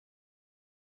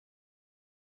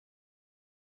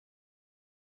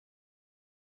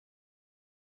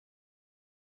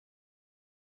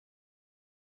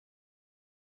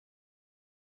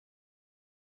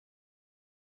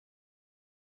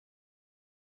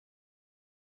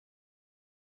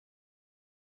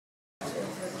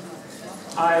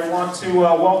I want to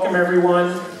welcome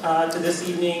everyone to this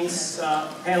evening's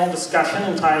panel discussion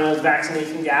entitled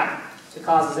Vaccination Gap, the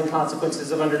Causes and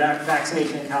Consequences of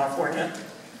Undervaccination in California.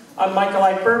 I'm Michael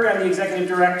Eichberg. I'm the Executive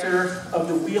Director of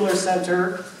the Wheeler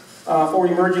Center for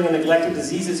Emerging and Neglected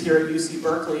Diseases here at UC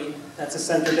Berkeley. That's a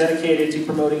center dedicated to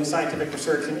promoting scientific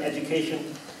research and education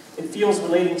in fields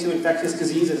relating to infectious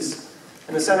diseases.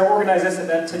 And the center organized this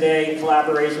event today in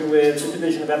collaboration with the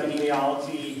Division of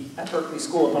Epidemiology at Berkeley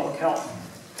School of Public Health.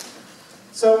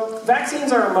 So,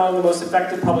 vaccines are among the most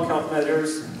effective public health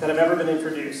measures that have ever been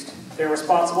introduced. They're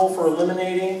responsible for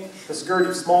eliminating the scourge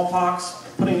of smallpox,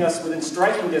 putting us within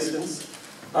striking distance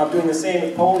of doing the same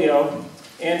with polio,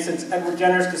 and since Edward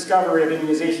Jenner's discovery of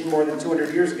immunization more than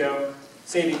 200 years ago,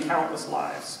 saving countless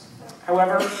lives.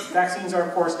 However, vaccines are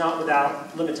of course not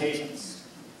without limitations.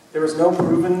 There is no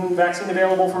proven vaccine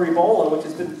available for Ebola, which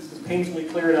has been painfully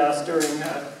clear to us during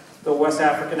the West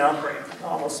African outbreak. It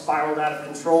almost spiraled out of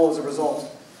control as a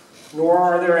result. Nor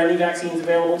are there any vaccines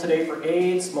available today for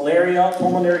AIDS, malaria,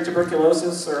 pulmonary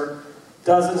tuberculosis, or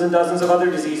dozens and dozens of other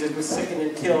diseases which sicken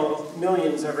and kill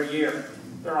millions every year.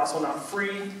 They're also not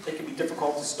free, they can be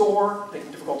difficult to store, they can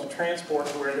be difficult to transport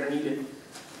to where they're needed.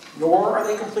 Nor are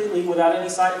they completely without any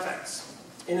side effects.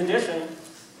 In addition,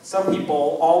 some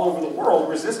people all over the world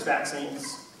resist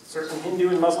vaccines. Certain Hindu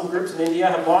and Muslim groups in India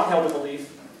have long held the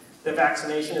belief that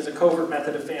vaccination is a covert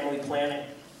method of family planning.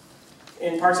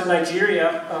 In parts of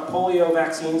Nigeria, polio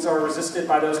vaccines are resisted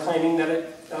by those claiming that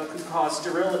it could cause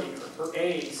sterility or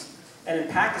AIDS. And in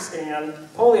Pakistan,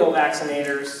 polio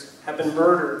vaccinators have been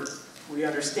murdered, we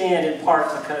understand, in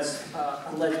part because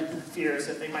alleged fears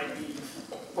that they might be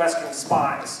Western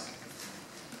spies.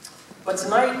 But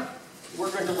tonight,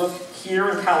 we're going to look here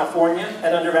in California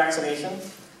at undervaccination,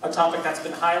 a topic that's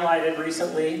been highlighted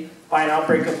recently by an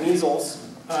outbreak of measles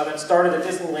that started at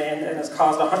Disneyland and has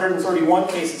caused 131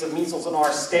 cases of measles in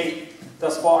our state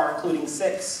thus far, including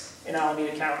 6 in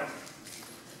Alameda County.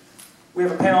 We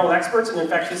have a panel of experts in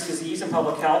infectious disease and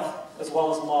public health, as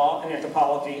well as law and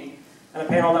anthropology, and a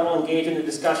panel that will engage in the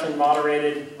discussion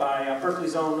moderated by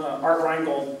Berkeley's own Art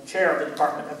Reingold, chair of the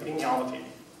Department of Epidemiology.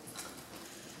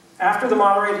 After the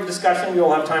moderated discussion, we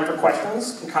will have time for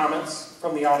questions and comments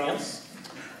from the audience.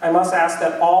 I must ask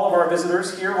that all of our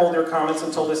visitors here hold their comments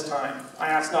until this time. I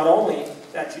ask not only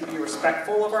that you be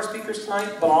respectful of our speakers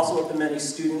tonight, but also of the many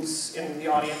students in the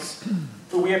audience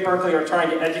who we at Berkeley are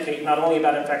trying to educate not only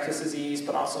about infectious disease,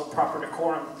 but also proper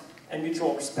decorum and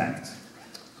mutual respect.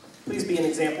 Please be an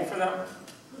example for them.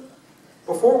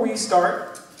 Before we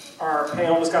start our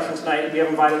panel discussion tonight, we have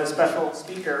invited a special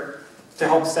speaker to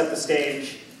help set the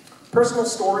stage. Personal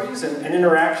stories and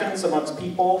interactions amongst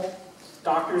people,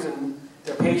 doctors and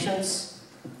their patients,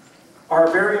 are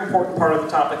a very important part of the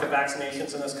topic of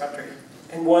vaccinations in this country,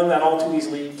 and one that all too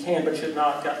easily can but should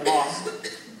not get lost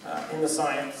in the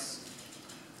science.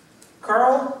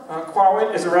 Carl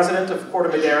Quawit is a resident of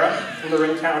Corte Madera in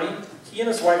Marin County. He and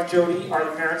his wife Jody are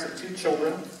the parents of 2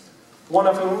 children, one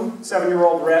of whom,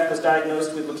 7-year-old Rhett, was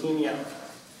diagnosed with leukemia.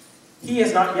 He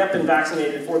has not yet been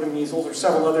vaccinated for the measles or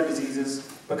several other diseases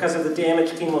because of the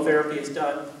damage chemotherapy has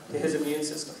done to his immune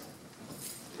system.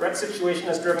 Rhett's situation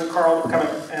has driven Carl to become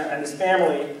and his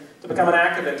family to become an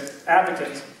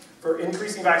advocate for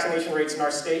increasing vaccination rates in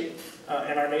our state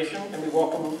and our nation, and we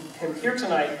welcome him here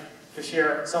tonight to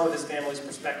share some of his family's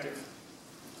perspective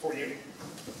for you.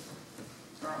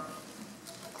 Carl.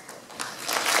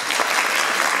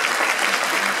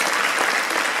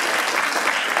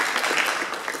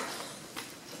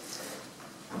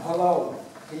 Hello,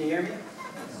 can you hear me?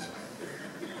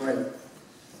 Great.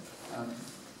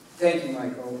 Thank you,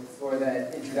 Michael, for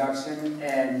that introduction,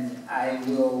 and I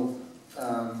will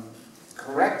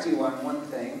correct you on one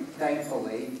thing,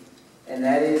 thankfully, and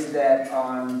that is that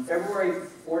on February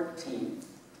 14th,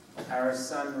 our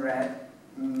son Rhett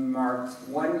marked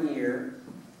 1 year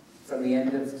from the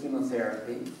end of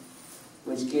chemotherapy,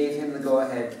 which gave him the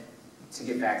go-ahead to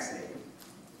get vaccinated.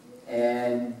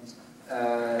 And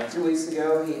 2 weeks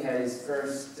ago, he had his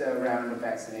first round of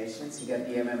vaccinations. He got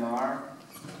the MMR,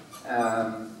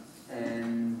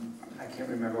 and I can't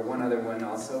remember one other one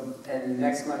also. And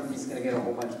next month, he's going to get a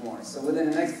whole bunch more. So within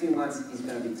the next few months, he's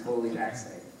going to be totally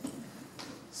vaccinated.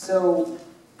 So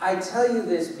I tell you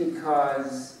this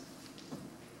because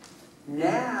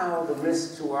now the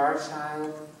risk to our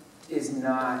child is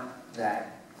not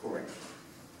that great.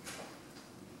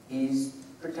 He's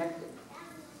protected.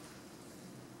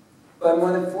 But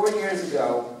more than 4 years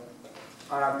ago,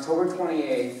 on October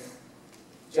 28th,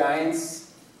 Giants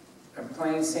are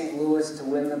playing St. Louis to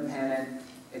win the pennant.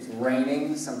 It's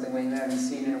raining, something we haven't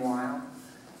seen in a while.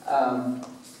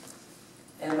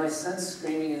 And my son's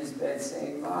screaming in his bed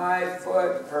saying, "My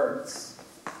foot hurts."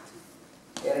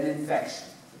 He had an infection.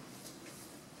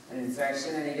 An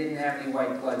infection, and he didn't have any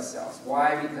white blood cells.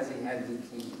 Why? Because he had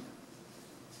leukemia.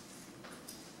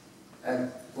 A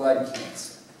blood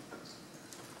cancer.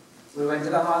 We went to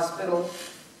the hospital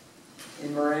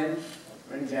in Marin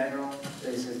General.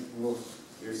 They said, "Well,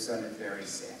 your son is very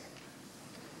sick."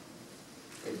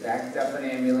 They backed up an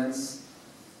ambulance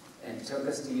and took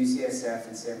us to UCSF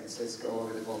in San Francisco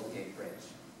over the Golden Gate Bridge.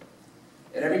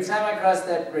 And every time I cross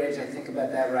that bridge, I think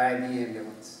about that ride in the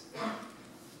ambulance.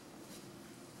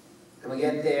 And we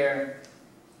get there,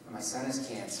 and my son has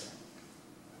cancer.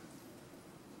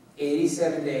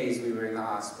 87 days we were in the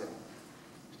hospital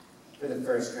for the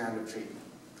first round of treatment.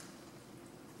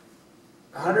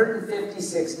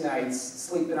 156 nights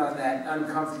sleeping on that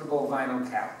uncomfortable vinyl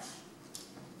couch.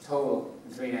 Total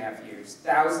in 3.5 years.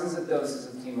 Thousands of doses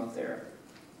of chemotherapy.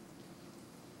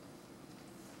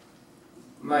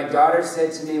 My daughter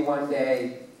said to me one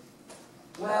day,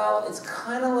 "Well, it's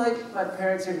kind of like my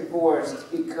parents are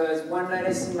divorced because one night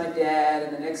I see my dad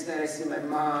and the next night I see my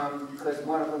mom because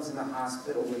one of them's in the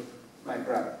hospital with my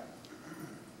brother."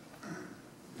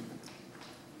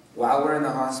 While we're in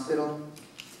the hospital,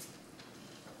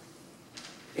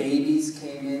 babies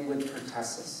came in with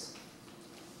pertussis.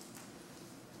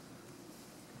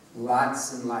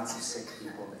 Lots and lots of sick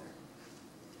people there.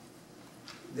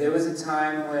 There was a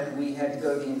time when we had to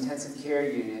go to the intensive care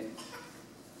unit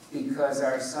because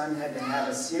our son had to have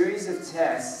a series of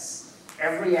tests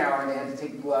every hour. They had to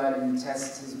take blood and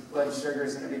test his blood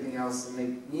sugars and everything else, and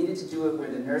they needed to do it where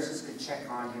the nurses could check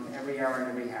on him every hour and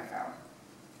every half hour.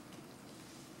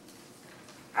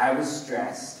 I was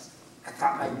stressed. I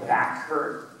thought my back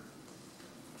hurt.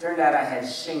 Turned out I had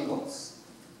shingles.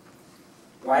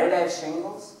 Why did I have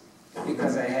shingles?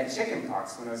 Because I had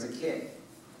chickenpox when I was a kid.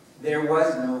 There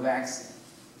was no vaccine.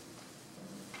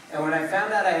 And when I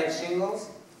found out I had shingles,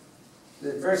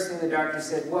 the first thing the doctor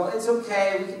said, "Well, it's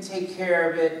okay, we can take care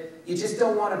of it. You just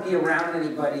don't want to be around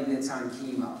anybody that's on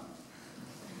chemo."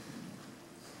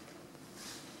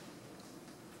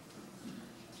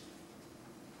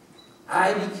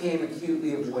 I became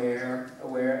acutely aware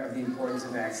of the importance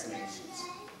of vaccinations.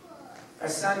 Our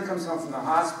son comes home from the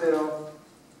hospital.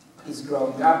 He's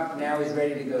growing up. Now he's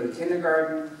ready to go to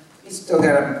kindergarten. He's still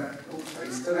got a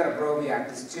Broviac,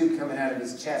 this tube coming out of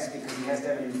his chest because he has to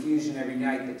have an infusion every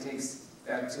night that takes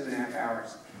about 2.5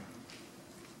 hours.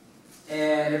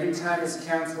 And every time his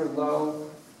counts were low,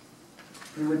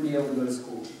 he wouldn't be able to go to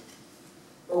school.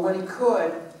 But when he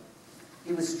could,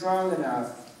 he was strong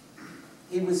enough,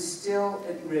 he was still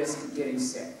at risk of getting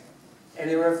sick. And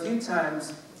there were a few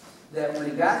times that when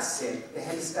he got sick, they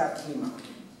had to stop chemo.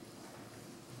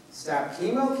 Stop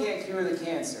chemo can't cure the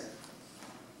cancer.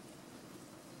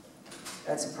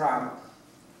 That's a problem.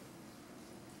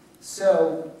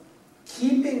 So,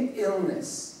 keeping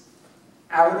illness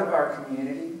out of our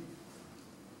community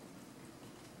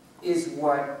is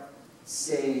what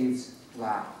saves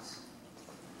lives.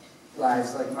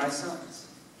 Lives like my son's,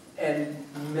 and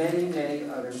many, many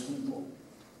other people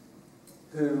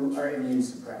who are immune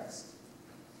suppressed.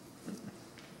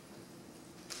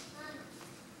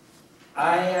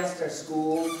 I asked our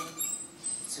school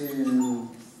to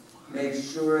make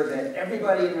sure that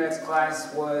everybody in Rhett's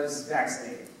class was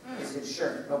vaccinated. They said,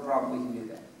 "Sure, no problem, we can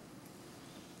do that."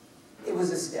 It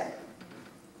was a step.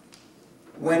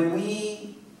 When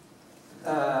we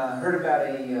heard about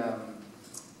a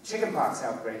chickenpox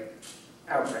outbreak,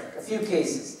 a few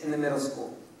cases in the middle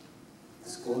school, the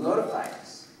school notified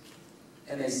us.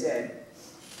 And they said,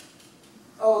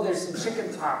 "Oh, there's some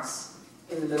chickenpox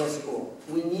in the middle school.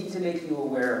 We need to make you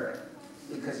aware of it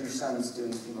because your son's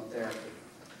doing chemotherapy."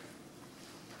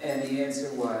 And the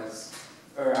answer was,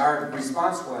 or our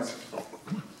response was,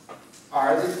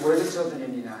 were the children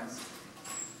immunized?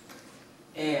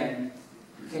 And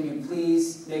can you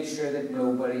please make sure that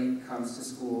nobody comes to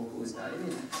school who is not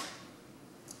immunized?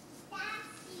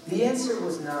 The answer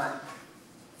was not,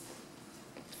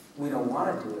 we don't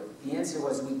want to do it. The answer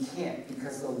was, we can't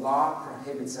because the law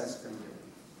prohibits us from doing it.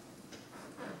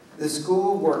 The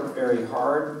school worked very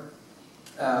hard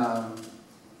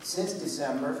since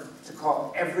December to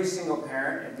call every single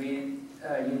parent at Reed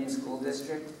Union School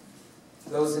District,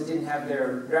 those that didn't have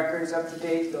their records up to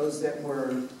date, those that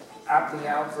were opting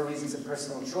out for reasons of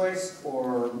personal choice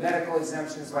or medical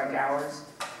exemptions like ours.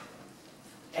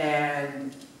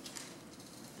 And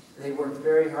they worked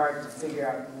very hard to figure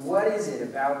out what is it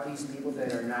about these people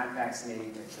that are not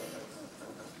vaccinating their children.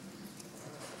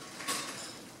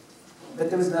 But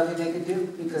there was nothing they could do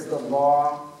because the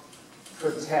law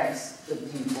protects the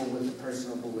people with the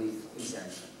personal belief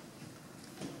exemption.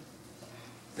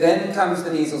 Then comes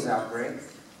the measles outbreak,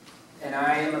 and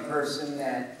I am a person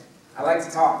that, I like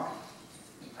to talk.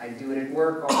 I do it at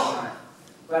work all the time.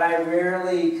 But I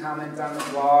rarely comment on the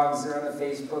blogs or on the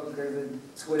Facebook or the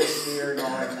Twitter sphere and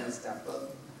all that kind of stuff.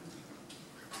 But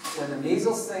when the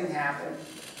measles thing happened,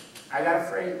 I got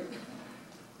afraid.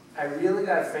 I really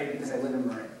got afraid because I live in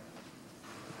Marin.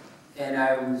 And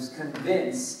I was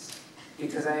convinced,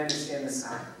 because I understand the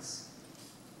science,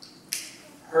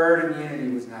 herd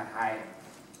immunity was not high enough.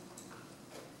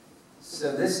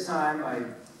 So this time I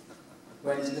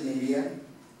went to the media,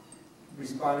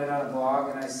 responded on a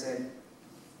blog, and I said,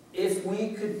 if we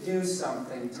could do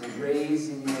something to raise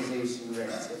immunization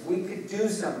rates, if we could do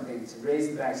something to raise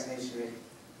the vaccination rate,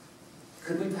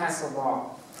 could we pass a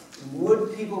law?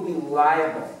 Would people be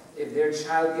liable if their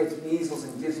child gets measles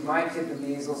and gives my kid the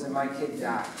measles and my kid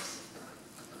dies?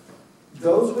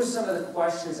 Those were some of the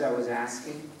questions I was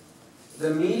asking.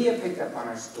 The media picked up on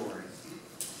our story.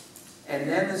 And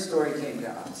then the story came to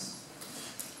us.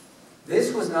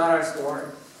 This was not our story.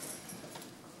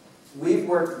 We've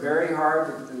worked very hard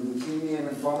with the Leukemia and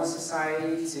Lymphoma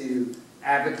Society to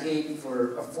advocate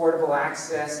for affordable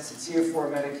access to Tier 4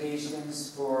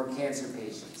 medications for cancer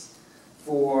patients,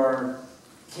 for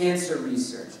cancer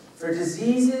research, for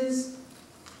diseases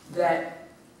that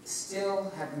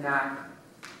still have not,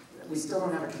 we still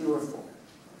don't have a cure for.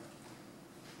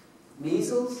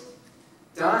 Measles,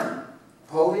 done.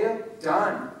 Polio,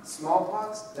 done.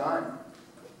 Smallpox, done.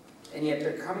 And yet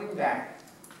they're coming back.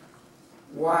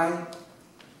 Why?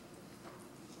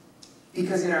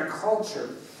 Because in our culture,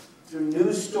 through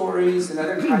news stories and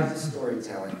other kinds of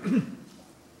storytelling,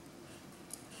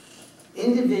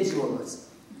 individualism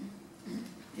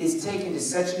is taken to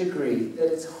such a degree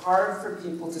that it's hard for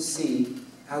people to see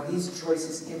how these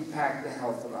choices impact the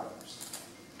health of others.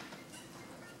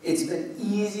 It's been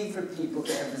easy for people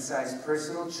to emphasize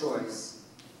personal choice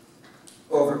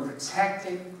over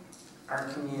protecting our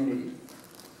community.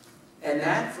 And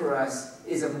that, for us,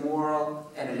 is a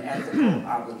moral and an ethical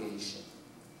obligation.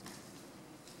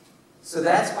 So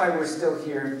that's why we're still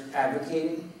here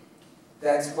advocating.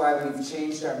 That's why we've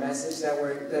changed our message.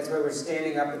 That's why we're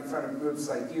standing up in front of groups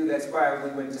like you. That's why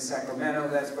we went to Sacramento.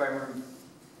 That's why we're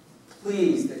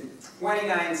pleased that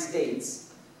 29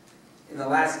 states in the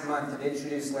last month have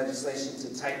introduced legislation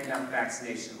to tighten up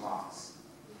vaccination laws.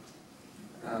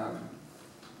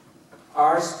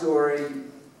 Our story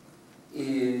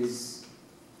is,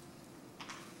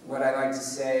 what I like to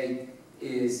say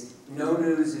is, no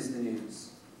news is the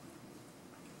news.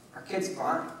 Our kid's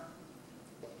fine.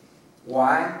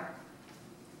 Why?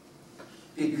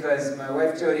 Because my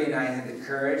wife Jody and I had the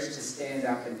courage to stand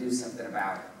up and do something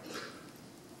about it.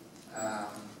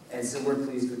 And so we're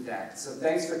pleased with that. So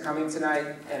thanks for coming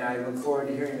tonight, and I look forward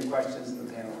to hearing the questions of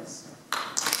the panelists.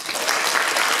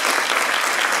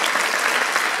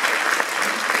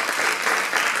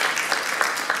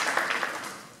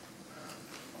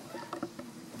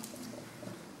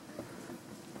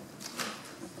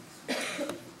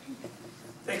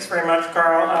 Thanks very much,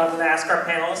 Carl. I'm going to ask our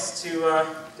panelists to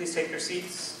please take their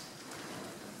seats.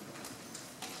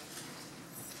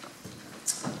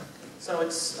 So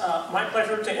it's my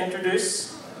pleasure to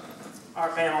introduce our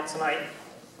panel tonight.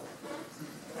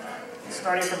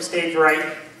 Starting from stage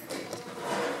right,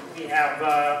 we have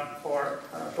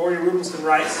Dory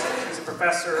Rubenstein-Rice. She's a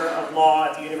professor of law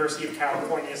at the University of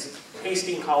California's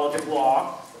Hastings College of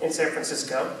Law in San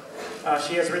Francisco.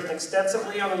 She has written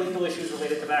extensively on the legal issues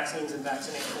related to vaccines and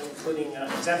vaccination, including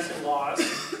exemption laws,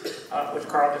 which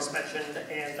Carl just mentioned,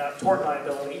 and tort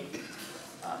liability.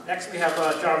 Next we have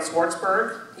John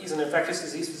Swartzberg. He's an infectious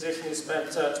disease physician who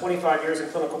spent 25 years in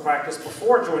clinical practice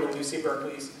before joining UC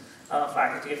Berkeley's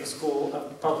faculty at the School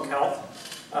of Public Health,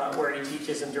 where he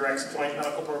teaches and directs a joint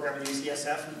medical program at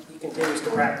UCSF. He continues to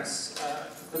practice,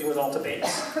 including with Alta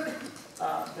Bates.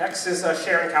 Next is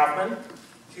Sharon Kaufman.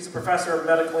 She's a professor of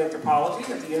medical anthropology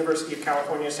at the University of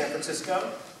California, San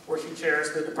Francisco, where she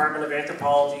chairs the Department of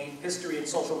Anthropology, History, and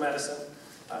Social Medicine.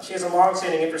 She has a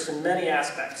long-standing interest in many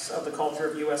aspects of the culture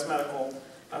of U.S. medical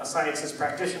sciences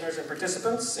practitioners and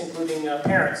participants, including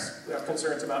parents who have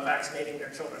concerns about vaccinating their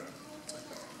children.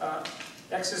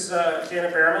 Next is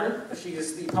Janet Behrman. She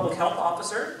is the public health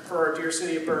officer for our dear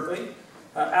city of Berkeley.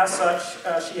 As such,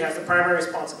 she has the primary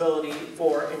responsibility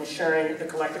for ensuring the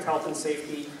collective health and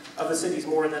safety of the city's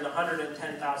more than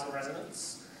 110,000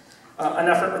 residents. An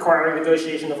effort requiring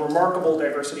negotiation of remarkable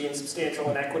diversity and substantial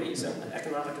inequities in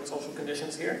economic and social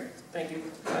conditions here. Thank you,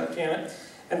 Janet.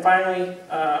 And finally,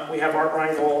 we have Art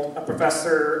Reingold, a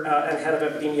professor and head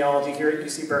of epidemiology here at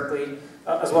UC Berkeley,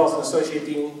 as well as an associate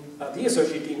dean, the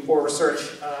associate dean for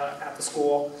research at the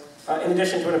school. In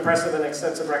addition to an impressive and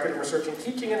extensive record of research and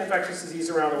teaching in infectious disease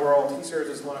around the world, he serves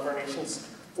as one of our nation's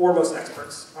foremost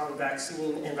experts on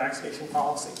vaccine and vaccination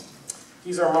policy.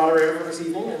 He's our moderator for this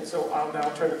evening, and so I'll now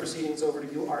turn the proceedings over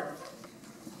to you, Art.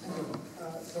 Thank you.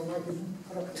 So Mike, could you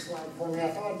put up the slide for me? I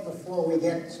thought before we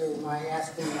get to my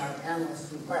asking our panelists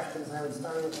some questions, I would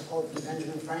start with a quote from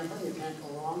Benjamin Franklin. You can't go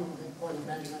wrong with a quote from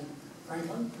Benjamin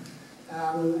Franklin.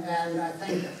 And I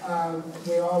think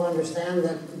we all understand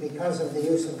that because of the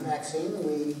use of the vaccine,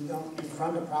 we don't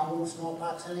confront a problem with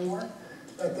smallpox anymore.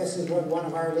 But this is what one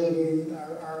of our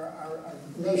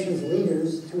nation's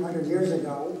leaders 200 years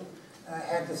ago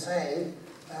had to say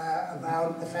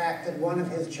about the fact that one of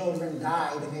his children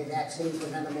died of a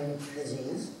vaccine-preventable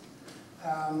disease,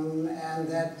 and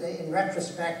that in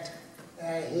retrospect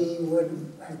he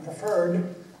would have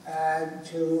preferred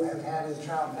to have had his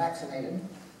child vaccinated.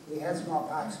 We had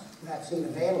smallpox vaccine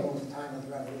available at the time of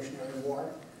the Revolutionary War,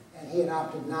 and he had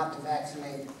opted not to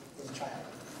vaccinate his child.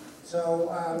 So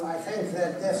I think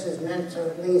that this is meant to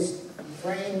at least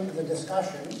frame the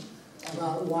discussion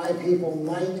about why people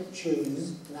might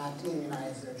choose not to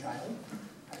immunize their child.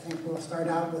 I think we'll start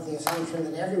out with the assumption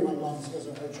that everyone loves his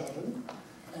or her children,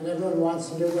 and everyone wants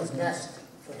to do what's best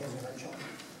for his or her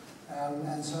children.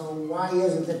 And so why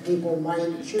is it that people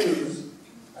might choose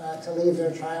to leave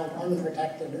their child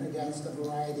unprotected against a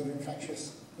variety of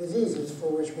infectious diseases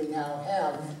for which we now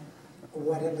have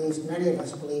what at least many of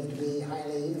us believe to be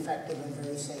highly effective and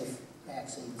very safe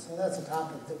vaccines? So that's a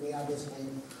topic that we obviously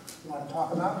want to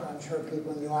talk about. I'm sure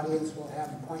people in the audience will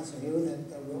have points of view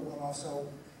that we'll also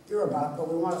hear about,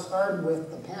 but we want to start with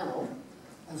the panel.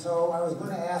 And so I was going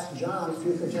to ask John if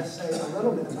you could just say a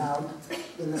little bit about,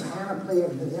 in the panoply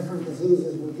of the different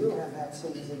diseases we do have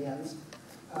vaccines against,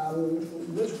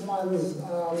 which ones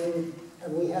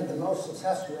have we had the most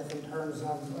success with in terms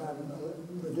of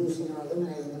reducing or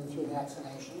eliminating them through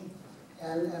vaccination,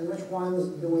 and which ones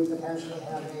do we potentially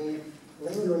have a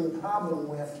lingering problem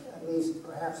with, at least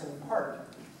perhaps in part,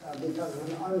 because of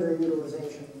an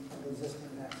underutilization of existing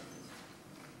vaccines?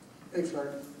 Thanks,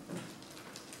 Art.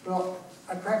 Well,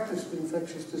 I practiced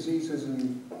infectious diseases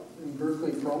in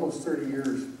Berkeley for almost 30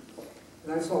 years,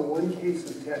 and I saw one case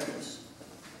of tetanus.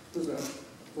 It was a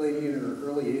lady in her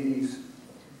early 80s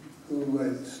who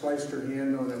had sliced her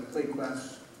hand on a plate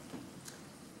glass.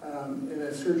 And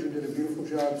a surgeon did a beautiful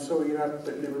job sewing it up,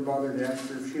 but never bothered to ask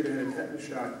her if she had had a tetanus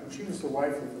shot. And she was the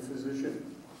wife of the physician,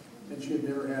 and she had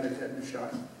never had a tetanus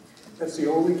shot. That's the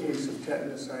only case of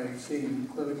tetanus I have seen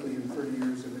clinically in 30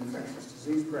 years of infectious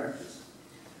disease practice.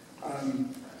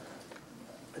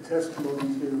 A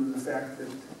testimony to the fact that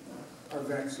our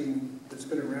vaccine that's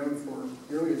been around for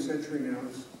nearly a century now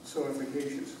is so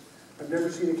efficacious. I've never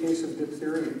seen a case of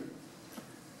diphtheria.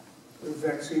 The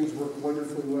vaccines work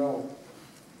wonderfully well.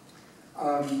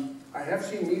 I have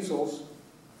seen measles.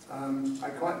 I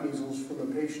caught measles from a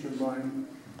patient of mine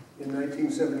in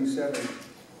 1977,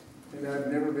 and I've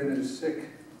never been as sick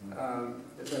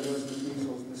as I was with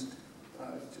measles. Missed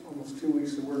almost 2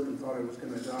 weeks of work and thought I was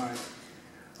going to die.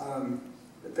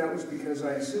 But that was because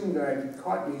I assumed I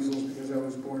caught measles because I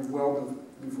was born well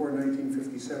before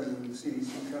 1957 when the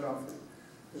CDC cutoff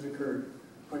has occurred.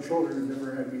 My children have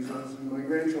never had measles, and my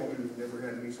grandchildren have never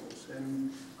had measles.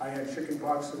 And I had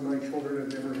chickenpox, and my children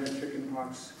have never had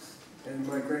chickenpox, and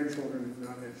my grandchildren have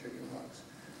not had chickenpox.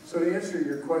 So to answer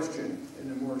your question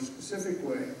in a more specific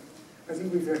way, I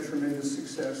think we've had tremendous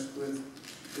success with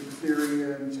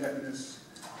diphtheria and tetanus,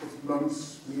 with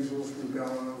mumps, measles,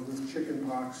 rubella, with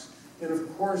chickenpox, and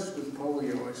of course with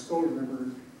polio. I still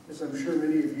remember, as I'm sure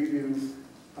many of you do,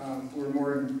 who are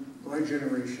more in my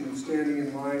generation, of standing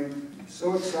in line,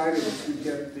 so excited to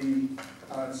get the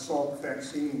Salk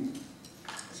vaccine,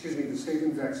 the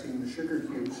Sabin vaccine, the sugar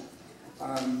cubes.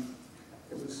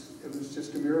 It was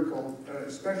just a miracle,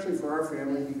 especially for our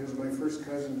family, because my first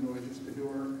cousin, who I just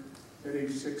adore, at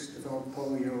age 6 developed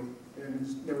polio and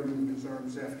has never moved his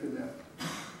arms after that.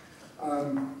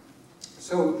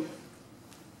 So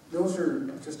those are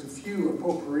just a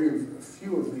potpourri of a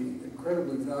few of the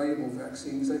incredibly valuable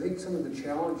vaccines. I think some of the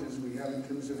challenges we have in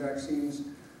terms of vaccines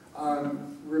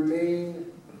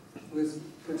remain with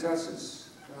pertussis,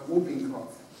 whooping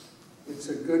cough. It's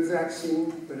a good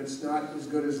vaccine, but it's not as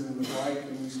good as we would like,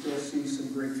 and we still see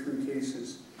some breakthrough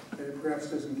cases, and it perhaps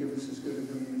doesn't give us as good of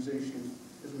immunization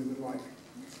as we would like.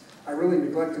 I really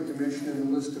neglected to mention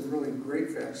in the list of really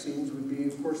great vaccines would be,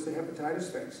 of course, the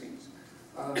hepatitis vaccines.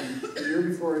 The year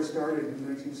before I started, in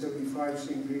 1975,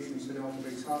 seeing patients at Alta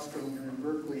Bates Hospital here in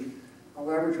Berkeley, a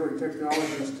laboratory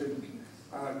technologist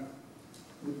had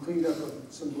we cleaned up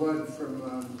some blood from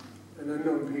an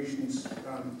unknown patient's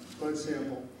blood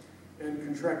sample, and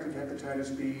contracted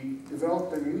hepatitis B,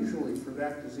 developed unusually for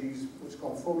that disease, what's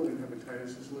called fulminant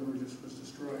hepatitis. His liver just was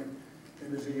destroyed,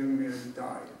 and as a young man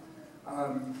died.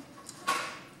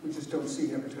 We just don't see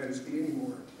hepatitis B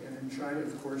anymore. And in China,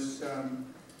 of course,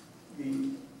 the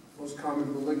most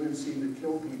common malignancy that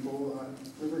killed people,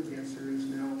 liver cancer, is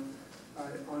now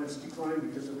on its decline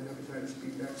because of the hepatitis B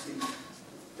vaccine.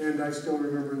 And I still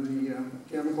remember the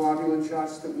gamma globulin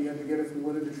shots that we had to get if we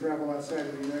wanted to travel outside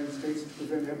of the United States to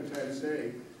prevent hepatitis A.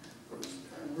 It was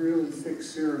a really thick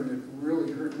serum that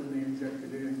really hurt when they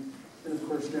injected it in. And of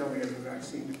course now we have a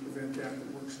vaccine to prevent that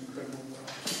works incredibly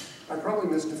well. I probably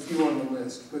missed a few on the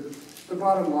list, but the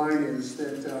bottom line is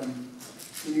that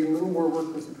we need a little more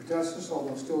work with the pertussis,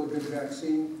 although still a good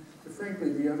vaccine. But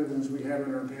frankly, the other ones we have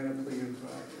in our panoply of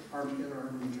our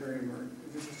armamentarium are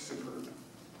just superb.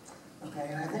 Okay,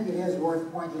 and I think it is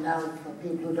worth pointing out for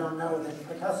people who don't know that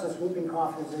pertussis whooping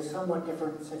cough is a somewhat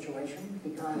different situation,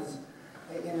 because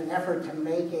in an effort to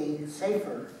make a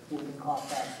safer whooping cough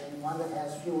vaccine, one that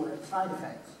has fewer side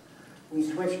effects, we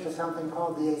switched to something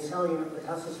called the acellular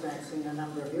pertussis vaccine a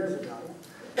number of years ago.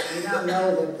 We now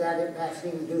know that that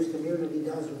vaccine-induced immunity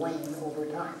does wane over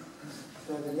time.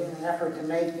 So that in an effort to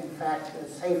make, in fact,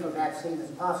 as safe a vaccine as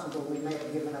possible, we may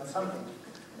have given up something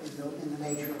in the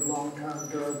nature of long-term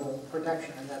durable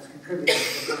protection, and that's contributed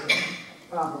to the current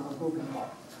problem of whooping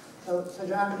cough. So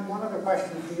John, one other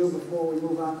question for you before we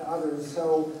move on to others.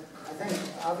 So I think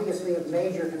obviously of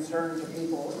major concern to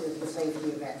people is the safety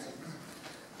of vaccines.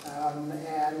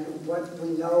 And what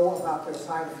we know about their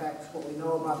side effects, what we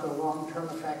know about their long-term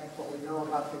effects, what we know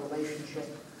about the relationship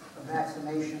of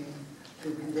vaccination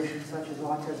to conditions such as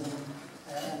autism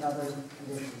and other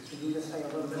conditions. Could you just say a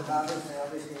little bit about it? It's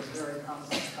obviously a very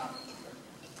complex topic.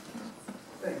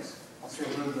 Thanks. I'll say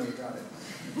a little bit about it.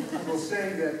 I will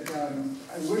say that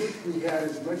I wish we had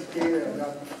as much data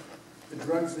about the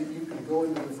drugs that you can go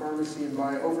into the pharmacy and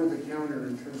buy over the counter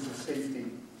in terms of safety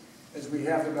as we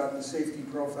have about the safety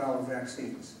profile of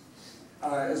vaccines.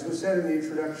 As was said in the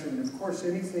introduction, of course,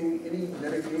 any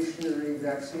medication or any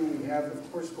vaccine we have,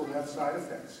 of course, will have side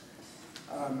effects.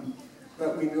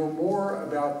 But we know more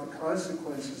about the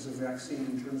consequences of vaccine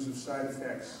in terms of side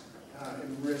effects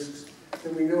and risks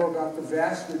than we know about the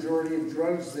vast majority of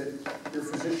drugs that your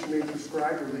physician may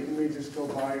prescribe or that you may just go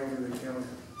buy over the counter.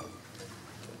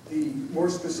 More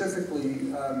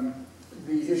specifically,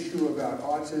 the issue about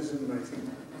autism, I think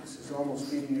this is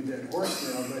almost beating a dead horse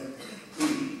now, but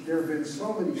there have been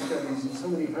so many studies and so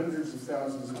many hundreds of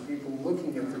thousands of people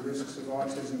looking at the risks of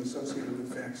autism associated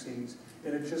with vaccines,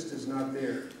 and it just is not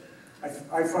there.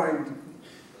 I find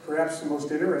perhaps the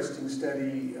most interesting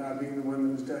study being the one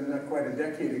that was done not quite a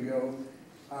decade ago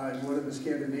in one of the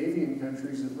Scandinavian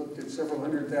countries that looked at several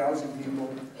 100,000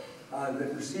 people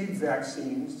that received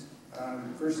vaccines,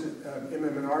 versus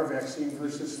MMR vaccine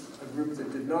versus a group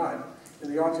that did not.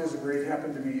 And the autism rate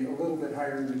happened to be a little bit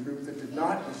higher in the group that did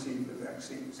not receive the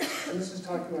vaccines. And this is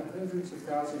talking about hundreds of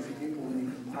thousands of people when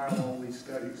you compile all these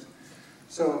studies.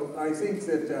 So I think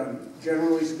that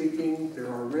generally speaking, there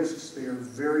are risks. They are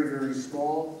very, very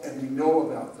small, and we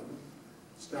know about them.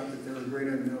 It's not that they're a great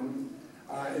unknown.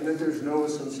 And that there's no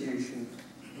association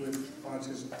with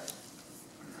autism.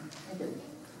 Thank you.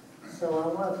 So I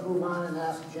want to move on and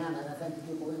ask Janet. I think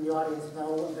people in the audience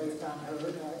know, based on her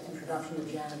introduction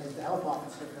to Janet, as the health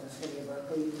officer for the city of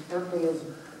Berkeley. Berkeley is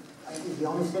the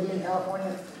only city in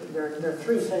California. There are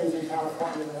 3 cities in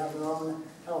California that have their own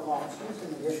health officers,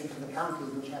 in addition to the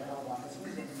counties which have health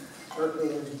officers. And Berkeley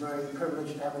is very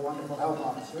privileged to have a wonderful health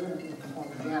officer in the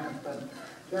form of Janet. But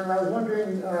Janet, I was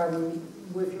wondering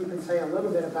if you could say a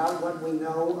little bit about what we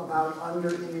know about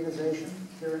under-immunization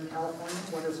here in California.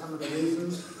 What are some of the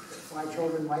reasons why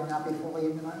children might not be fully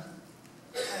immunized?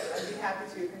 I'd be happy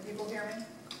to. Can people hear me?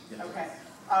 Yeah. Okay.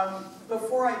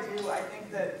 Before I do, I think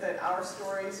that our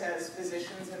stories as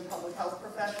physicians and public health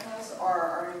professionals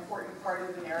are an important part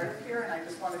of the narrative here, and I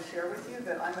just want to share with you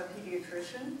that I'm a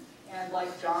pediatrician, and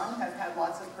like John, have had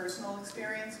lots of personal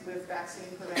experience with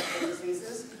vaccine-preventable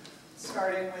diseases,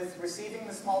 starting with receiving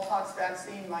the smallpox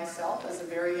vaccine myself as a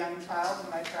very young child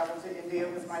when I traveled to India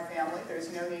with my family.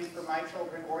 There's no need for my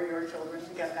children or your children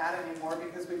to get that anymore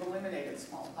because we've eliminated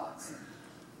smallpox.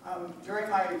 During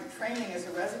my training as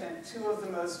a resident, 2 of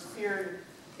the most feared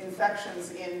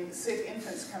infections in sick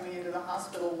infants coming into the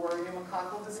hospital were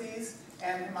pneumococcal disease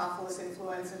and Haemophilus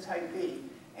influenza type B.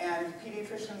 And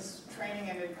pediatricians training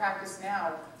and in practice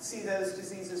now see those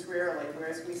diseases rarely,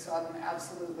 whereas we saw them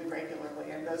absolutely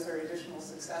regularly, and those are additional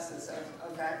successes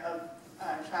of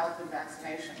childhood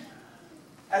vaccination.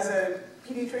 As a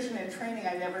pediatrician in training,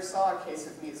 I never saw a case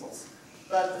of measles,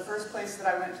 but the first place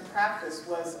that I went to practice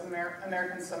was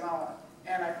American Samoa.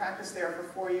 and I practiced there for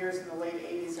 4 years in the late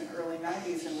 80s and early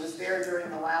 90s, and was there during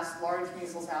the last large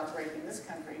measles outbreak in this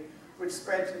country, which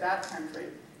spread to that country,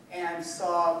 and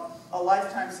saw a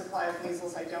lifetime supply of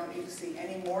measles. I don't need to see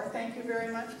any more, thank you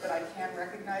very much, but I can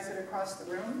recognize it across the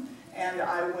room. And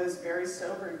I was very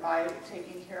sobered by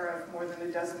taking care of more than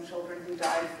a dozen children who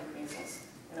died from measles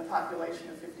in a population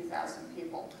of 50,000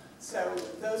 people. So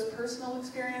those personal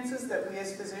experiences that we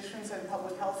as physicians and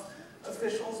public health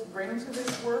officials bring to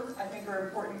this work, I think, are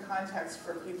important context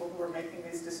for people who are making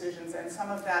these decisions, and some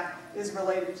of that is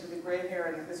related to the gray hair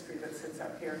and the history that sits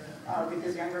up here,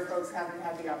 because younger folks haven't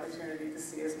had the opportunity to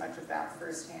see as much of that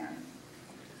firsthand.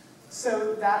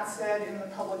 So that said, in the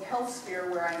public health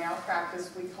sphere where I now practice,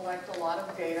 we collect a lot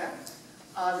of data.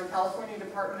 The California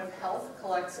Department of Health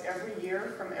collects every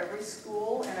year from every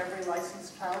school and every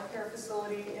licensed child care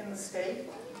facility in the state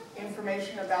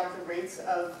information about the rates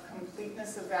of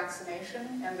completeness of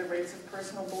vaccination and the rates of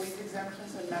personal belief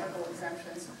exemptions and medical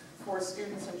exemptions for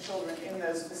students and children in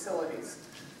those facilities.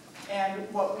 And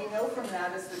what we know from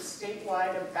that is that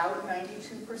statewide, about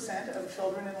 92% of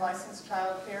children in licensed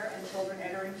child care and children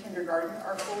entering kindergarten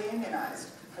are fully immunized.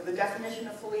 The definition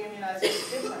of fully immunized is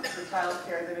different for child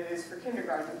care than it is for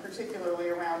kindergarten, particularly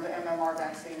around the MMR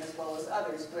vaccine as well as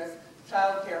others. With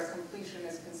child care, completion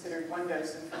is considered 1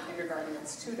 dose, and for kindergarten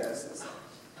it's 2 doses.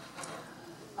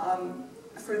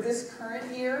 For this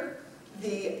current year,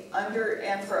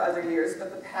 and for other years,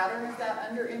 but the pattern of that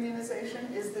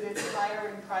under-immunization is that it's higher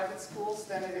in private schools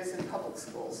than it is in public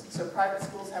schools. So private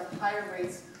schools have higher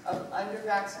rates of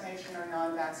under-vaccination or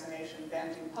non-vaccination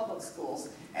than do public schools.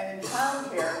 And in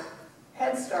child care,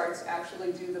 Head Starts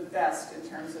actually do the best in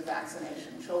terms of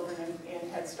vaccination. Children in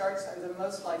Head Starts are the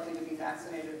most likely to be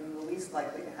vaccinated and the least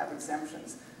likely to have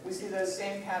exemptions. We see those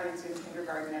same patterns in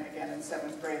kindergarten and again in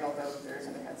 7th grade, although there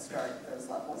isn't a Head Start at those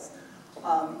levels.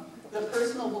 The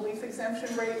personal belief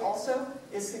exemption rate also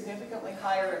is significantly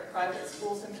higher at private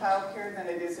schools in child care than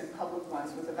it is in public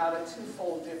ones, with about a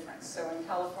 2-fold difference. So in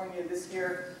California this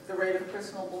year, the rate of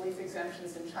personal belief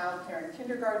exemptions in child care and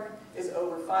kindergarten is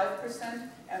over 5%,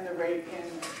 and the rate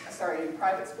in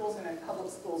private schools and in public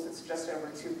schools it's just over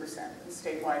 2%, and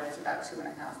statewide it's about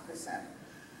 2.5%.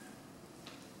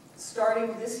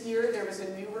 Starting this year, there was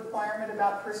a new requirement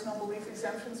about personal belief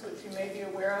exemptions, which you may be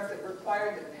aware of, that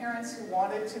required that parents who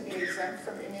wanted to be exempt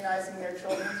from immunizing their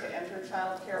children to enter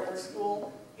child care or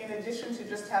school, in addition to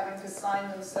just having to sign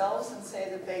themselves and say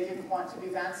that they didn't want to be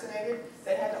vaccinated,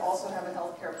 they had to also have a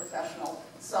healthcare professional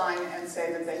sign and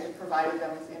say that they had provided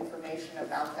them with information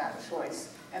about that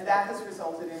choice. And that has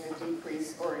resulted in a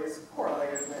decrease, or is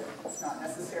correlated with, it's not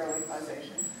necessarily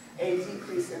causation, a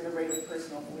decrease in the rate of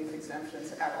personal belief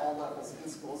exemptions at all levels in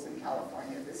schools in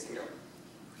California this year.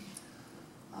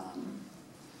 I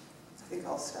think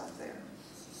I'll stop there.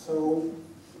 So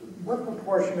what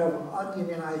proportion of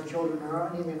unimmunized children are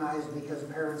unimmunized because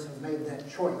parents have made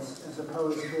that choice as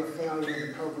opposed to a failure of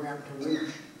the program to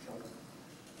reach children?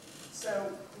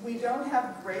 So we don't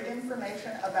have great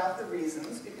information about the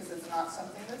reasons because it's not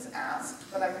something that's asked,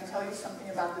 but I can tell you something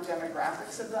about the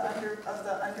demographics of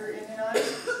the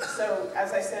under-immunized. So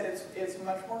as I said, it's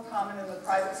much more common in the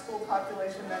private school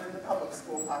population than in the public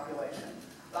school population.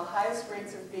 The highest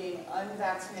rates of being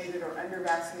unvaccinated or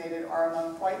under-vaccinated are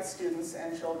among white students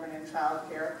and children in child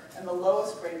care, and the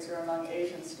lowest rates are among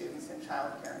Asian students in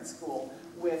child care and school,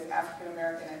 with African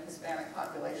American and Hispanic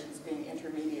populations being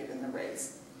intermediate in the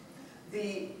rates.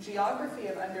 The geography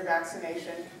of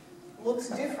under-vaccination looks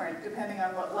different depending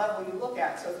on what level you look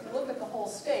at. So if you look at the whole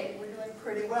state, we're doing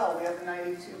pretty well. We have a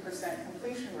 92%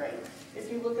 completion rate. If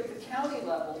you look at the county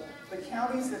level, the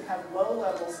counties that have low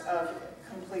levels of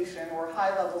completion or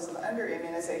high levels of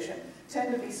under-immunization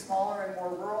tend to be smaller and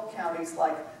more rural counties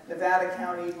like Nevada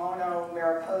County, Mono,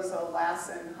 Mariposa,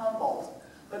 Lassen, Humboldt.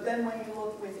 But then when you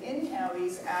look within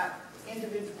counties at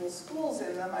individual schools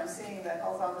in them, I'm seeing the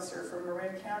health officer from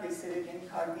Marin County sitting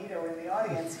incognito in the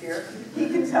audience here. He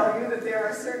can tell you that there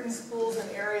are certain schools and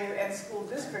areas and school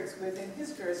districts within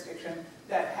his jurisdiction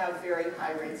that have very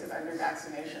high rates of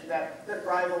under-vaccination that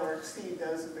rival or exceed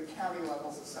those of the county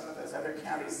levels of some of those other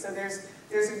counties. So there's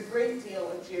a great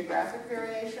deal of geographic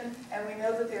variation, and we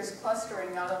know that there's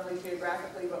clustering not only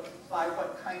geographically but by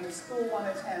what kind of school one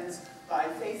attends, by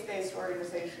faith-based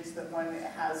organizations that one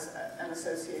has an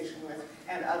association with,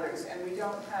 and others. And we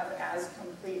don't have as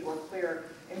complete or clear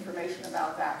information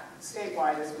about that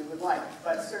statewide as we would like.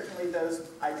 But certainly those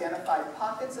identified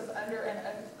pockets of un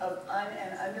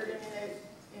and under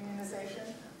immunization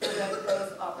present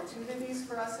both opportunities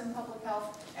for us in public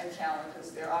health and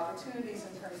challenges. There are opportunities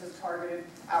in terms of targeted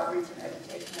outreach and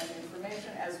education and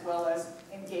information, as well as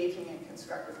engaging in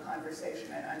constructive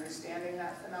conversation and understanding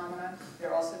that phenomenon.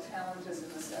 There are also challenges in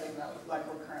the setting like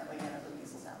we're currently in of the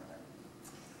measles outbreak.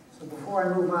 So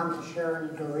before I move on to Sharon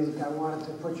and Dorit, I wanted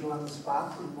to put you on the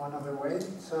spot in one other way.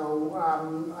 So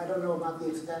I don't know about the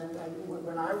extent,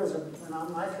 when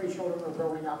my 3 children were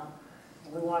growing up,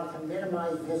 and we wanted to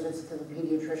minimize visits to the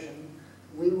pediatrician,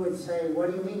 we would say, what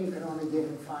do you mean you can only give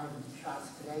him 5 shots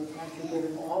today? Can't you give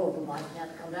him all of them? I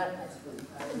can't come back next week.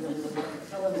 We would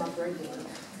fill him up regularly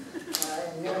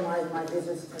and minimize my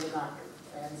visits to the doctor.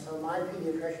 And so my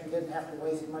pediatrician didn't have to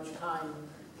waste much time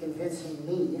convincing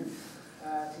me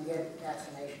to get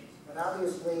vaccinations. But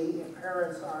obviously, if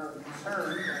parents are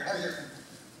concerned or hesitant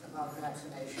about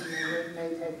vaccination, then it may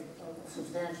take a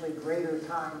substantially greater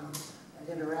time and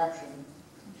interaction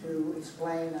to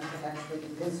explain and potentially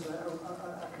convince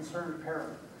a concerned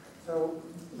parent. So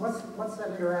what's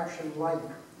that interaction like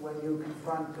when you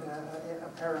confront a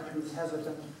parent who's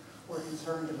hesitant or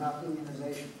concerned about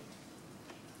immunization?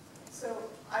 So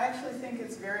I actually think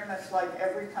it's very much like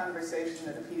every conversation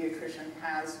that a pediatrician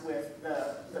has with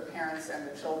the parents and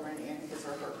the children in his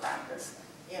or her practice,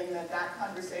 in that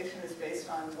conversation is based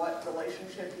on what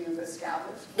relationship you've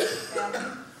established with the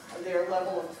family, their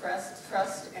level of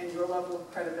trust and your level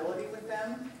of credibility with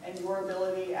them, and your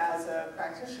ability as a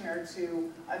practitioner to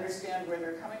understand where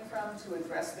they're coming from, to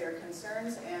address their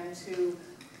concerns, and to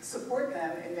support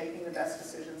them in making the best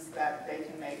decisions that they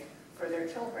can make for their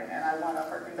children. And I want to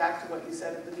harken back to what you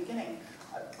said at the beginning,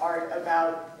 Art,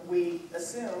 about we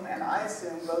assume, and I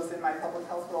assume, both in my public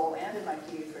health role and in my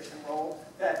pediatrician role,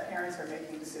 that parents are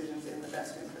making decisions in the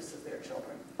best interests of their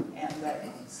children. And that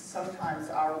sometimes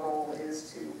our role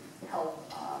is to help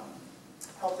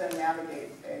them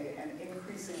navigate an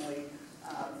increasingly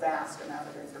vast amount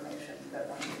of information that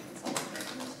one can consult in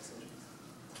making those decisions.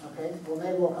 Okay, well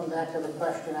maybe we'll come back to the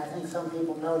question. I think some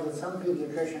people know that some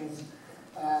pediatricians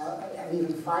have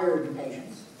even fired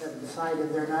patients that have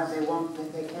decided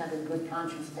they can't in good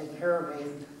conscience take care of a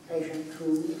patient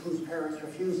whose parents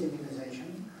refused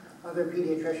immunization. Other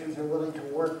pediatricians are willing to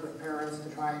work with parents to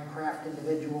try and craft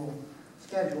individual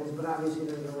schedules, but obviously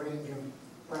there's a range of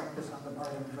practice on the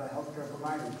part of healthcare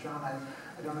providers. John, I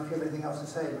don't know if you have anything else to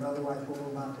say, but otherwise we'll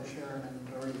move on to Sharon and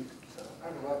Dorit. So. I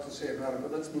have a lot to say about it,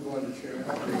 but let's move on to Sharon.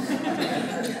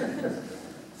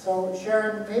 So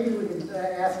Sharon, maybe we could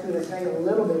ask you to say a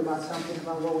little bit about something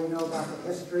about what we know about the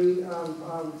history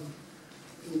of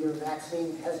either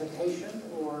vaccine hesitation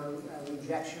or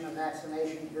rejection of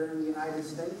vaccination here in the United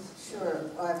States.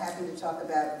 Sure. Well, I'm happy to talk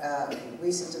about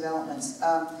recent developments.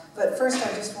 But first,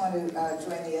 I just want to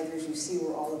join the others. You see,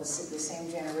 we're all of the same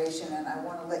generation, and I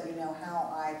want to let you know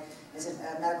how I, as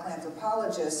a medical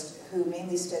anthropologist who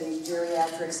mainly studies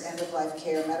geriatrics, end-of-life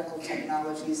care, medical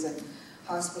technologies, and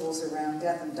hospitals around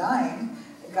death and dying,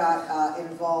 got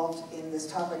involved in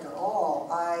this topic at all.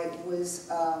 I was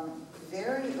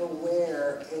very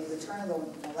aware at the turn of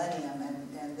the millennium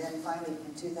and then finally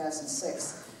in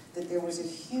 2006 that there was a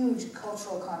huge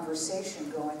cultural conversation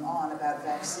going on about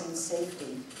vaccine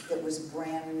safety that was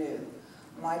brand new.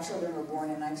 My children were born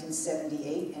in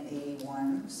 1978 and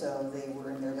 81, so they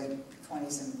were in their late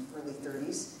 20s and early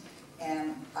 30s.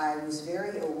 And I was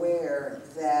very aware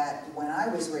that when I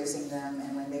was raising them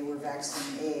and when they were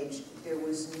vaccine age, there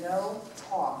was no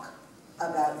talk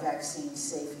about vaccine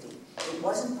safety. It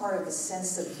wasn't part of the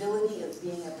sensibility of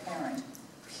being a parent,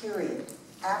 period.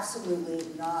 Absolutely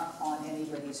not on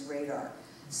anybody's radar.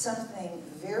 Something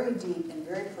very deep and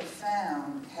very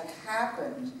profound had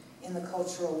happened in the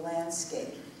cultural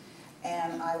landscape.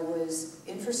 And I was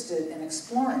interested in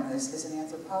exploring this as an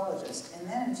anthropologist. And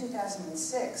then in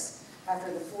 2006,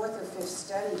 after the 4th or 5th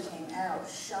study came out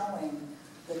showing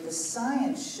that the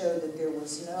science showed that there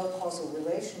was no causal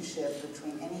relationship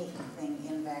between anything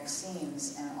in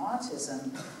vaccines and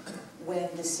autism, when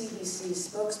the CDC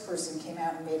spokesperson came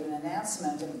out and made an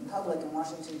announcement in public in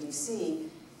Washington, D.C.,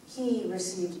 he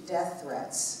received death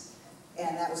threats.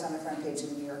 And that was on the front page of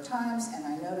the New York Times, and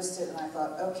I noticed it and I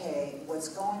thought, okay, what's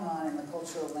going on in the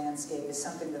cultural landscape is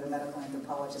something that a medical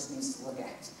anthropologist needs to look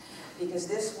at. Because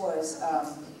this was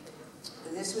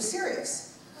serious.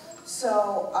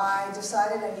 So I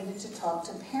decided I needed to talk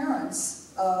to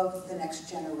parents of the next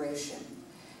generation.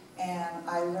 And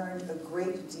I learned a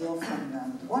great deal from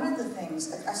them. One of the things,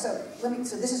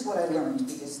 so this is what I learned,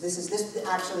 because this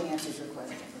actually answers your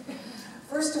question.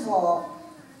 First of all,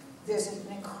 there's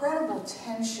an incredible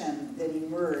tension that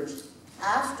emerged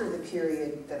after the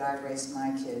period that I raised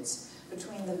my kids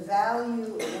between the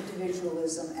value of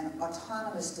individualism and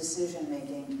autonomous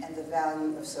decision-making and the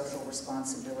value of social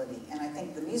responsibility. And I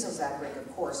think the measles outbreak, of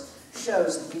course,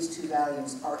 shows that these two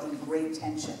values are in great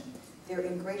tension. They're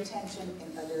in great tension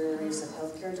in other areas of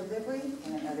healthcare delivery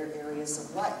and in other areas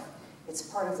of life. It's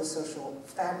part of the social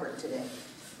fabric today.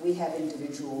 We have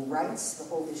individual rights. The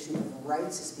whole issue of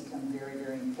rights has become very,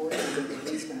 very important.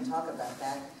 He's going to talk about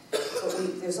that.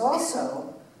 But there's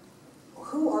also,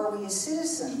 who are we as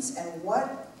citizens, and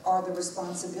what are the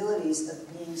responsibilities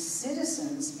of being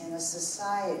citizens in a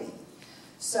society?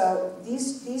 So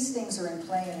these things are in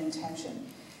play and in tension.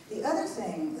 The other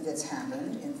thing that's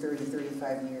happened in 30,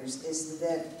 35 years is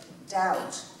that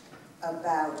doubt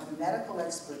about medical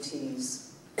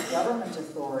expertise, government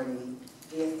authority,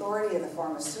 the authority of the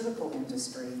pharmaceutical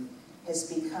industry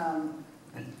has become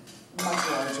much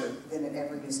larger than it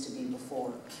ever used to be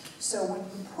before. So when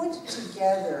you put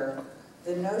together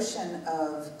the notion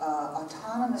of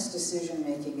autonomous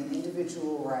decision-making and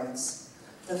individual rights,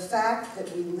 the fact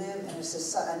that we live in a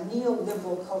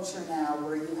neoliberal culture now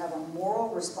where you have a moral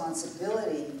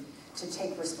responsibility to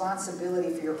take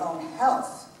responsibility for your own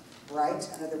health, right?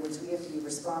 In other words, we have to be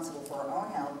responsible for our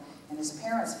own health, and as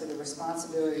parents for the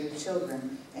responsibility of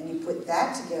children, and you put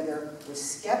that together with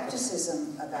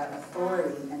skepticism about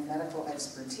authority and medical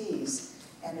expertise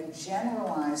and a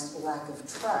generalized lack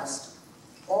of trust,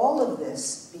 all of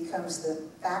this becomes the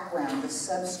background, the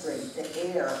substrate, the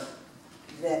air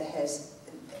that has,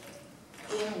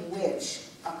 in which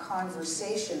a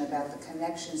conversation about the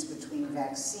connections between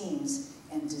vaccines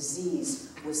and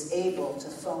disease was able to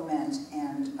foment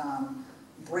and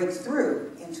break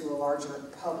through into a larger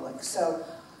public. So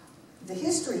the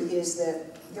history is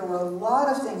that there were a lot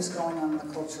of things going on in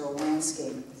the cultural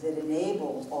landscape that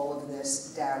enabled all of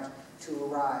this doubt to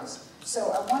arise.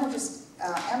 So I want to just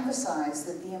emphasize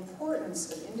that the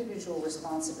importance of individual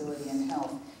responsibility in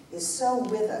health is so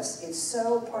with us, it's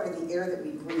so part of the air that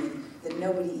we breathe that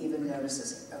nobody even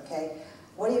notices it, okay?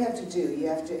 What do you have to do? You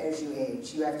have to, as you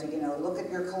age, you have to, look at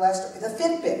your cholesterol. The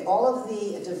Fitbit, all of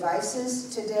the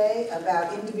devices today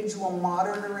about individual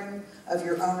monitoring of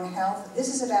your own health,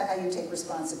 this is about how you take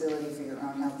responsibility for your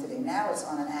own health today. Now it's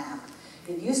on an app.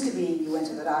 It used to be you went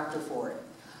to the doctor for it.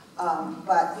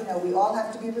 But, we all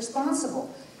have to be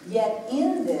responsible. Yet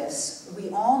in this, we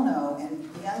all know, and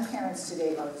young parents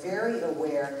today are very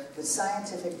aware that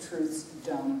scientific truths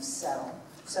don't settle.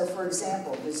 So for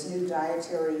example, there's new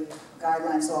dietary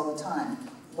guidelines all the time.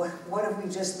 What have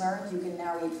we just learned? You can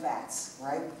now eat fats,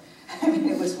 right? I mean,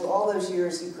 it was for all those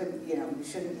years you couldn't, you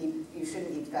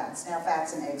shouldn't eat fats. Now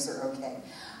fats and eggs are okay.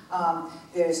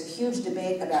 There's huge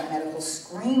debate about medical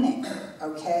screening,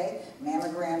 okay?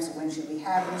 Mammograms, when should we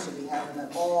have them? Should we have them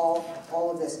at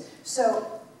all of this.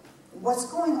 So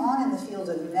what's going on in the field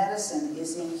of medicine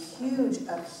is in huge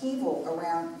upheaval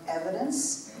around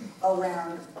evidence,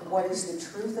 around what is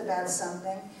the truth about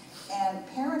something. And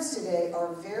parents today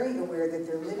are very aware that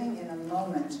they're living in a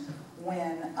moment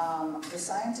when the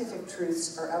scientific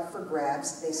truths are up for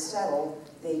grabs, they settle,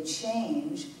 they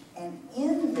change, and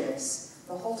in this,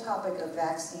 the whole topic of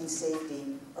vaccine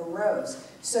safety arose.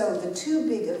 So the two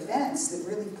big events that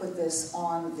really put this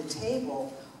on the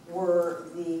table were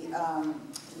the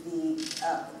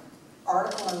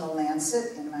article in The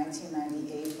Lancet in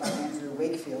 1998 by Andrew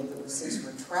Wakefield that was since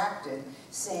retracted,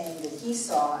 saying that he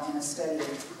saw in a study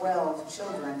of 12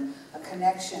 children a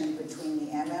connection between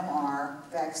the MMR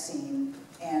vaccine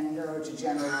and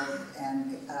neurodegenerative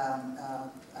and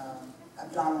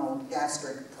abdominal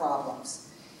gastric problems.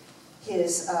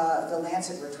 The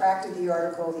Lancet retracted the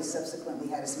article. He subsequently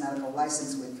had his medical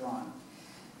license withdrawn.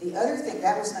 The other thing,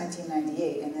 that was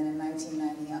 1998, and then in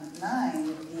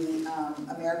 1999,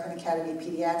 the American Academy of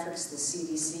Pediatrics, the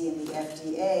CDC, and the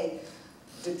FDA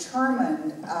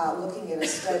determined, looking at a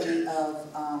study of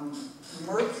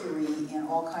mercury in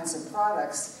all kinds of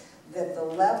products, that the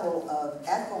level of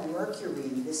ethyl mercury,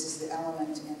 this is the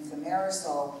element in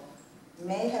thimerosal,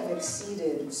 may have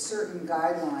exceeded certain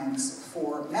guidelines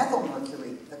for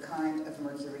methylmercury, the kind of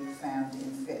mercury found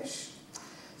in fish.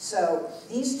 So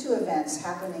these two events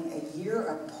happening a year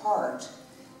apart,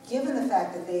 given the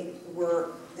fact that they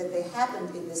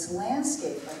happened in this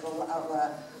landscape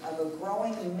of a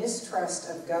growing mistrust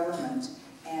of government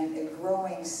and a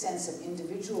growing sense of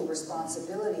individual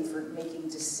responsibility for making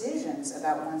decisions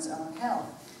about one's own health,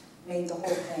 made the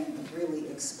whole thing really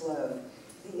explode.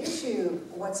 The issue,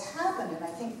 what's happened, and I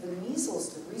think the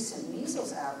recent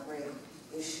measles outbreak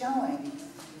is showing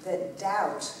that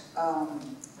doubt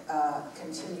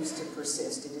continues to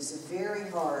persist. It is very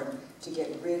hard to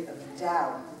get rid of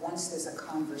doubt once there's a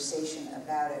conversation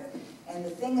about it. And the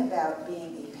thing about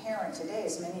being a parent today,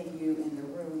 as many of you in the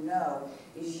room know,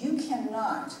 is you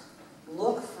cannot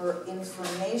look for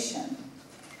information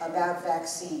about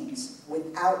vaccines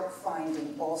without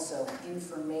finding also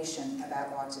information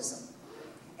about autism.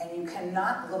 And you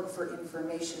cannot look for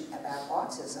information about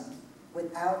autism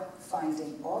without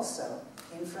finding also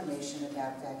information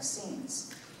about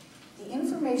vaccines. The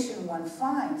information one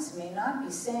finds may not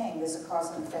be saying there's a cause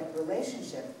and effect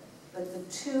relationship, but the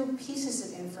two pieces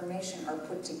of information are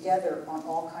put together on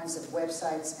all kinds of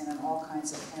websites and on all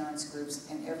kinds of parents groups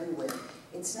and everywhere.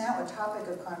 It's now a topic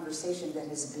of conversation that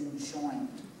has been joined.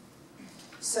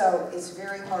 So it's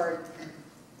very hard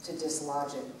to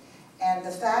dislodge it. And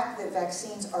the fact that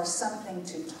vaccines are something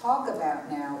to talk about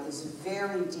now is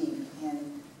very deep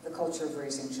in the culture of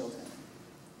raising children.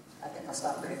 I think I'll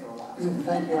stop there for a while.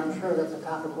 Thank you. I'm sure that's a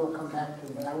topic we'll come back to.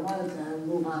 But I wanted to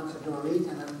move on to Dorit,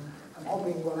 and I'm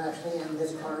hoping we'll actually end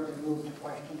this part and move to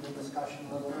questions and discussion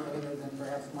a little earlier than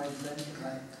perhaps Mike said, because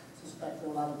I suspect there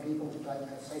are a lot of people who'd like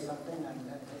to say something and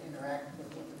to interact with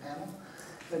the panel.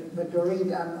 But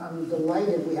Dorit, I'm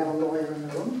delighted we have a lawyer in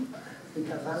the room,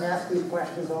 because I'm asked these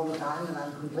questions all the time, and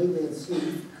I'm completely at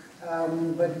sea.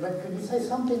 But could you say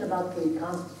something about the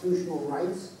constitutional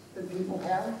rights that people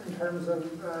have in terms of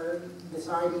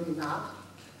deciding not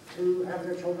to have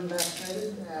their children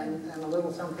vaccinated, and a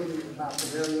little something about the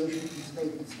variation from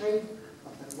state to state,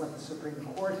 what the Supreme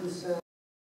Court has said?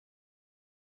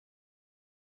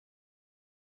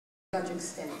 Large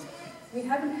extent. We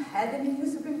haven't had any new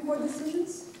Supreme Court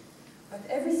decisions, but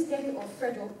every state or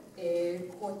federal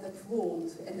court that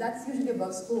ruled, and that's usually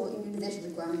about school immunization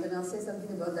requirement, and I'll say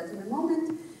something about that in a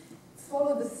moment,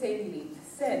 followed the same lead,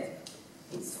 said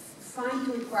it's fine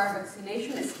to require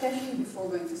vaccination, especially before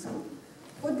going to school.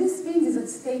 What this means is that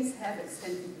states have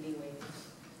extensive leeway.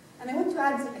 And I want to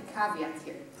add a caveat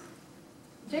here.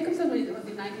 Jacobson was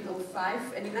in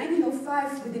 1905, and in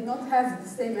 1905 we did not have the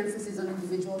same emphasis on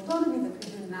individual autonomy that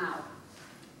we do now.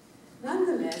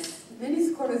 Nonetheless,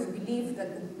 many scholars believe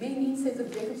that the main insights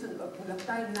of Jacobson will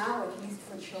apply now, at least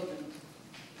for children.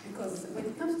 Because when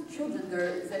it comes to children, there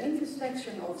is an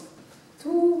intersection of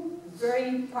two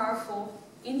very powerful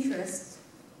interests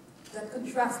that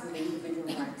contrast with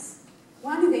individual rights.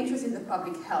 One is the interest in the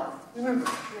public health. Remember,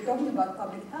 we're talking about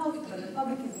public health, but the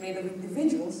public is made of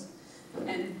individuals,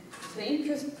 and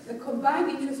the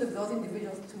combined interest of those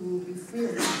individuals to be free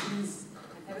of disease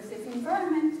and have a safe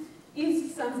environment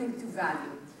is something to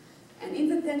value. And in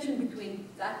the tension between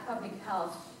that public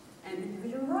health and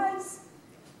individual rights,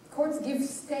 courts give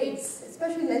states,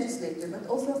 especially legislators, but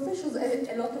also officials,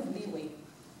 a lot of leeway.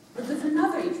 But there's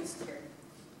another interest here,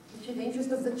 which is the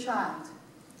interest of the child.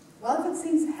 While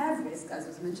vaccines have risk, as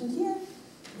was mentioned here,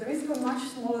 the risks are much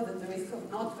smaller than the risk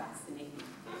of not vaccinating.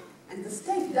 And the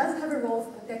state does have a role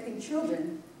of protecting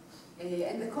children,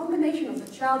 and the combination of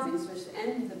the child's interest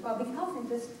and the public health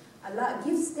interest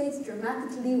gives states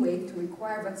dramatic leeway to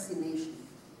require vaccination.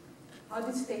 How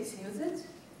do states use it?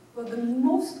 Well, the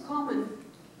most common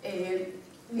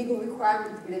legal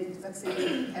requirement related to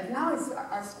vaccination we have now is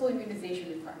our school immunization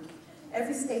requirement.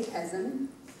 Every state has them,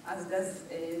 as does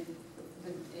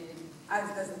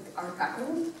our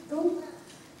capital do,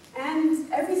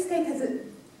 and every state has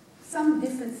some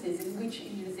differences in which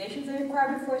immunizations are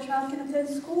required before a child can attend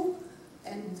school,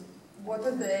 and what's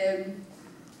the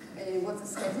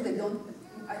schedule. They don't.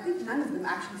 I think none of them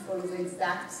actually follow the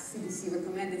exact CDC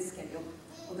recommended schedule,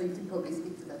 although you can probably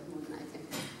speak to that more than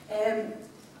I can.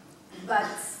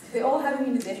 But they all have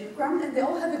immunization requirements, and they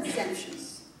all have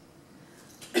exemptions.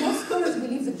 Most scholars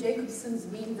believe that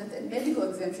Jacobson's mean that a medical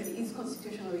exemption is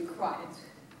constitutionally required.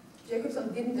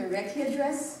 Jacobson didn't directly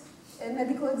address a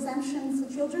medical exemption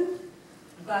for children,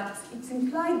 but it's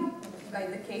implied by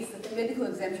the case that a medical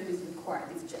exemption is required.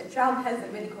 If a child has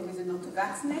a medical reason not to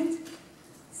vaccinate,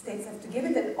 states have to give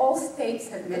it, and all states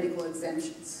have medical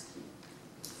exemptions.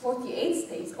 48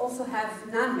 states also have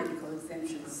non-medical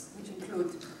exemptions, which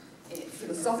include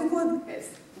philosophical,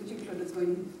 which include, let's go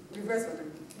in reverse order,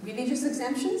 religious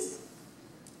exemptions,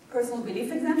 personal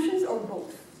belief exemptions, or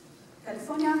both.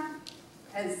 California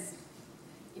has,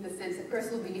 in a sense, a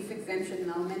personal belief exemption,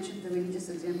 and I'll mention the religious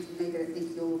exemption later. I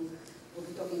think we'll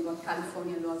be talking about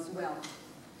California law as well.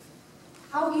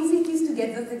 How easy it is to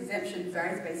get those exemptions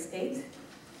varies by state.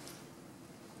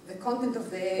 The content of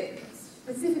the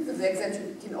specifics of the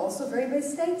exemption can also vary by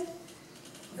state.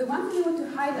 The one thing I want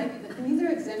to highlight is that neither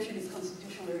exemption is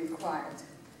constitutionally required.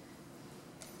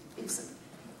 It's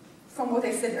from what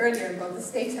I said earlier about the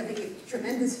states having a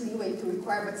tremendous leeway to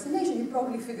require vaccination, you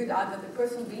probably figured out that the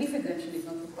personal belief exemption is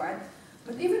not required.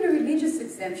 But even a religious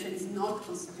exemption is not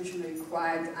constitutionally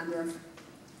required under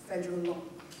federal law.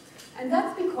 And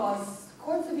that's because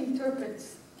courts have interpreted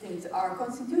our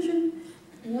constitution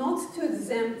not to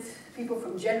exempt people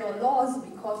from general laws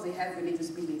because they have religious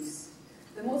beliefs.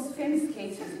 The most famous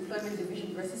case is Employment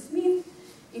Division versus Smith,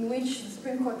 in which the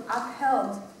Supreme Court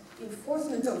upheld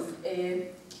enforcement of a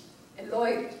law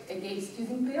against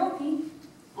using peyote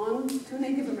on two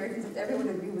Native Americans that everyone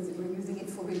agreed with were using it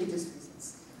for religious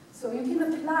reasons. So you can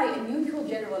apply a neutral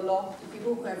general law to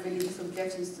people who have religious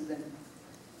objections to them.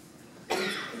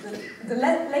 The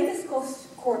latest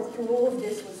court to rule of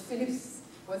this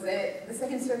was the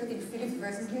Second Circuit in Phillips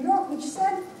versus New York, which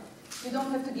said you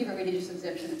don't have to give a religious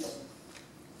exemption at all.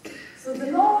 So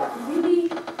the law really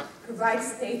provides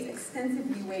states extensive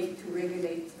leeway to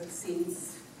regulate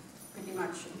vaccines pretty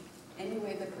much any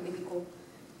way the political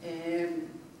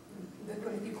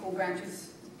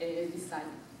branches decide.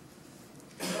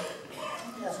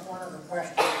 Let me ask one other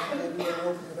question, and maybe we'll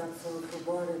open it up for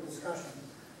broader discussion.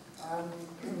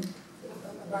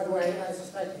 By the way, I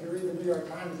suspect if you read the New York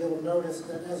Times, you'll notice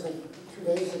that as of 2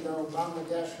 days ago,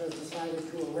 Bangladesh has decided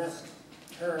to arrest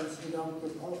parents who don't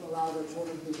allow their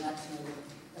children to be vaccinated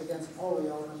against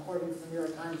polio. And according to the New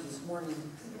York Times this morning,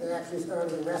 they actually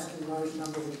started arresting large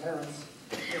numbers of parents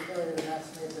for failure to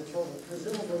vaccinate their children.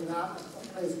 Presumably not a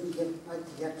place we like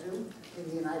to get to in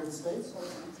the United States,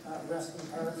 arresting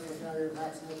parents for failure to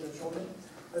vaccinate their children.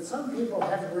 But some people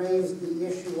have raised the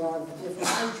issue of if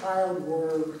my child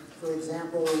were, for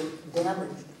example,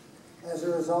 damaged as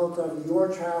a result of your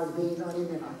child being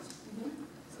unimmunized.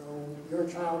 So your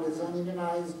child is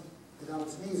unimmunized,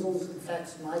 develops measles,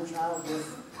 infects my child with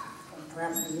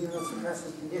perhaps an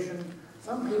immunosuppressive condition.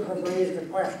 Some people have raised the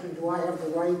question, do I have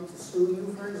the right to sue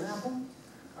you, for example?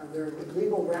 Are there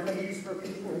legal remedies for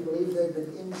people who believe they've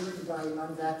been injured by an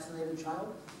unvaccinated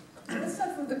child? Let's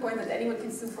start from the point that anyone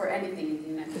can sue for anything in the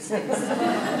United States.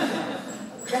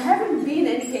 There haven't been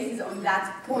any cases on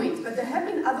that point, but there have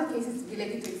been other cases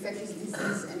related to infectious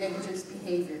disease and negligence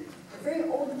behavior. A very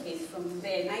old case from the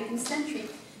 19th century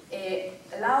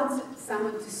allowed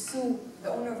someone to sue the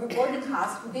owner of a boarding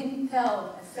house who didn't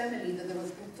tell a family that there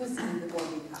was pertussis in the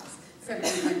boarding house.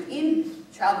 Family went in,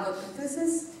 child got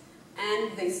pertussis,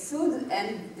 and they sued,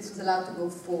 and this was allowed to go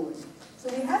forward. So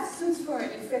we have suits for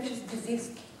infectious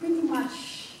disease pretty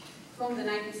much from the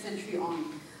 19th century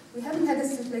on. We haven't had a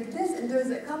suit like this, and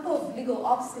there's a couple of legal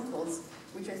obstacles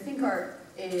which I think are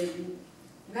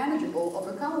manageable,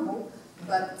 overcomable,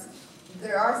 but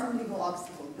there are some legal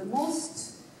obstacles. The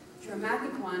most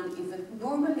dramatic one is that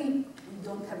normally we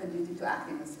don't have a duty to act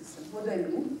in the system. What do I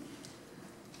mean?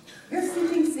 You're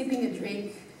sitting, sipping a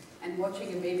drink, and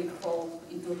watching a baby fall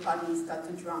into a puddle and start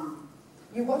to drown.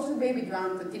 You watch the baby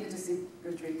drown, continue to sip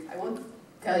your drink. I won't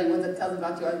tell you what that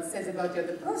says about you as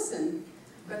a person,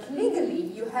 but legally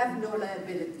you have no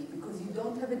liability because you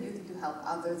don't have a duty to help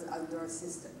others under our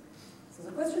system. So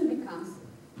the question becomes,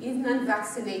 is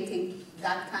non-vaccinating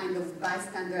that kind of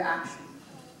bystander action?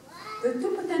 There are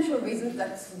two potential reasons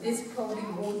that this probably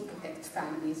won't protect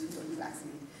families who don't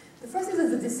vaccinate. The first is that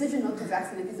the decision not to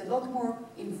vaccinate is a lot more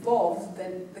involved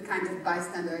than the kind of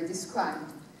bystander I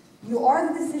described. You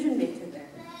are the decision maker there.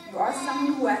 You are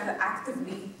someone who has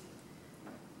actively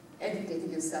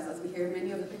educated yourself, as we hear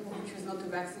many of the people who choose not to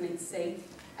vaccinate say,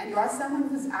 and you are someone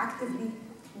who's actively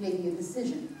making a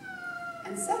decision.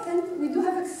 And second, we do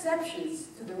have exceptions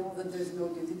to the rule that there's no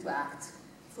duty to act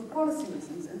for policy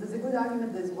reasons, and there's a good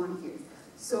argument there's one here.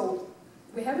 So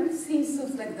we haven't seen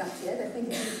suits like that yet. I think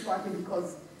it is partly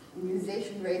because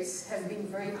immunization rates have been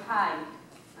very high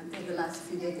until the last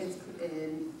few decades.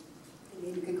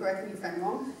 You can correct me if I'm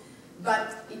wrong,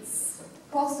 but it's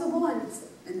possible, and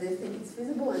I think it's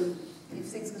feasible, and if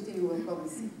things continue, we'll probably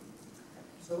see.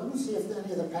 So let me see if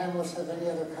any of the panelists have any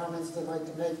other comments they'd like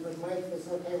to make. But Mike, if it's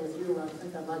okay with you, I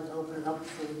think I'd like to open it up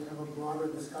so we can have a broader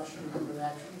discussion and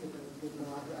interaction, because people,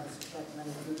 I suspect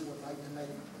many people would like to make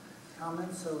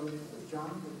comments. So,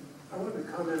 John? I want to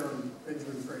comment on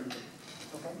Benjamin Franklin.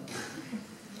 Okay.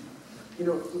 You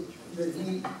know, that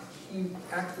he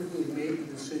actively made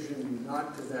the decision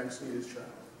not to vaccinate his child.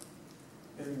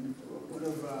 And one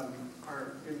of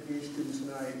our MPH students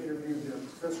and I interviewed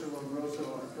Professor Lombroso.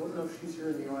 I don't know if she's here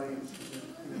in the audience. She's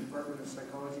in the Department of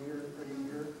Psychology here. Are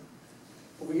you here?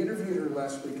 But we interviewed her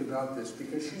last week about this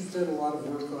because she's done a lot of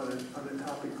work on a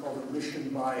topic called omission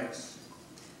bias,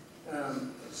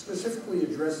 specifically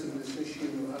addressing this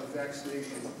issue of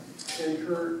vaccination. And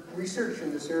her research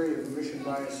in this area of omission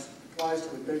bias applies to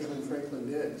what Benjamin Franklin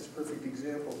did. It's a perfect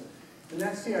example. And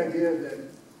that's the idea that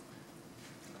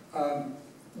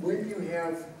When you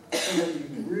have someone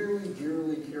you really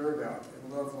dearly care about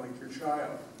and love like your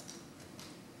child,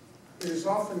 it is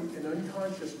often an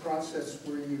unconscious process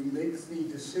where you make the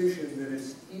decision that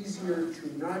it's easier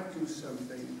to not do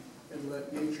something and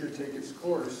let nature take its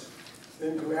course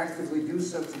than to actively do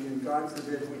something and, God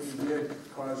forbid, what you did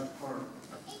caused harm.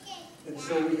 And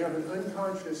so we have an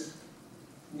unconscious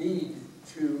need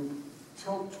to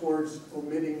tilt towards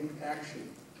omitting action,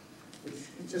 which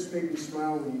it just made me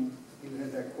smile when you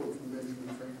had that quote from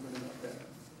Benjamin Franklin about that.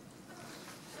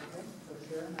 Okay, so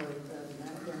Sharon, or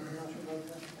Matt, anything else you'd like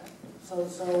to add? So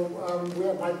we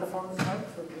have microphones, right,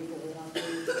 for people who want to.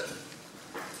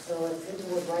 So if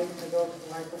people would like to go to the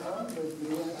microphone, we'd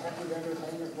be happy to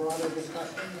entertain a broader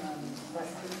discussion and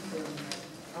questions and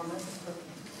comments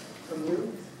from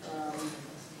you.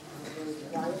 Very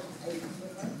quiet, patient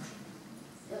with them.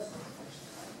 Yes.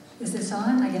 Is this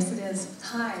on? I guess it is.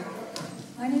 Hi.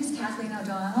 My name is Kathleen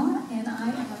O'Donnell, and I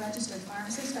am a registered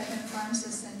pharmacist. I've been a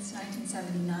pharmacist since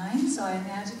 1979, so I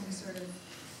imagine we sort of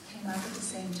came up at the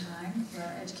same time for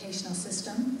our educational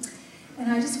system.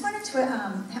 And I just wanted to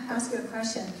ask you a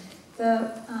question.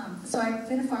 So I've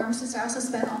been a pharmacist. I also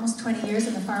spent almost 20 years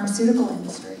in the pharmaceutical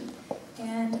industry.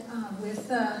 And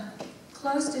with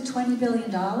close to $20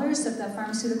 billion that the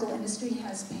pharmaceutical industry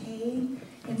has paid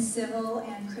in civil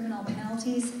and criminal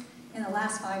penalties in the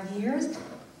last 5 years,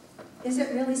 is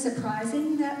it really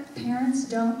surprising that parents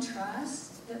don't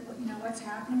trust that, what's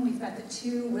happening? We've got the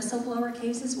 2 whistleblower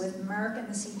cases with Merck and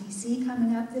the CDC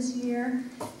coming up this year.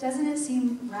 Doesn't it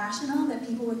seem rational that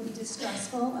people would be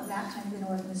distrustful of that kind of an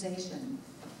organization?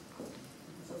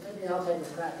 So maybe I'll take a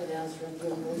crack at answering,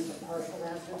 give at least a partial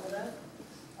answer to that.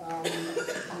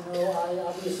 I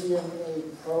obviously am a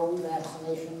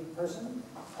pro-vaccination person.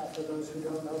 For those who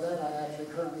don't know that, I actually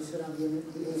currently sit on the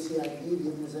ACIP,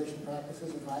 the Immunization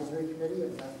Practices Advisory Committee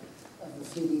of the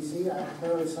CDC. I'm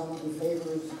clearly someone who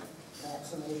favors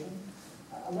vaccination.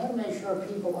 I want to make sure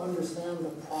people understand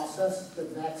the process that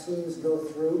vaccines go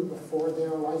through before they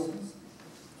are licensed,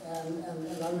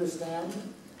 and understand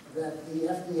that the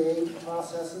FDA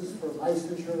processes for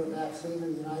licensure of vaccine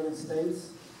in the United States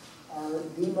are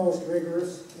the most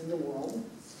rigorous in the world,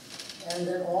 and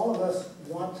that all of us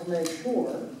want to make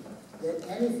sure that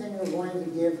anything we're going to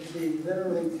give to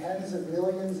literally tens of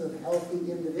millions of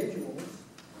healthy individuals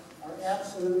are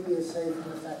absolutely as safe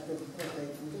and effective as they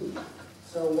can be.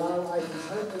 So while I can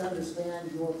certainly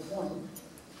understand your point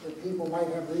that people might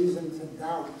have reason to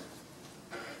doubt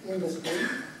industry,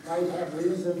 might have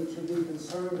reason to be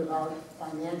concerned about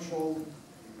financial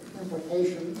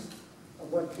implications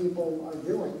of what people are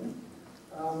doing,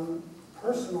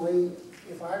 personally,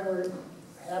 if I were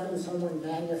having someone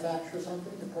manufacture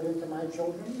something to put into my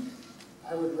children,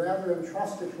 I would rather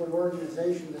entrust it to an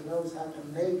organization that knows how to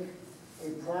make a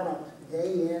product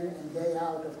day in and day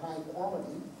out of high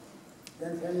quality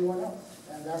than to anyone else.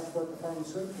 And that's what the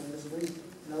pharmaceutical industry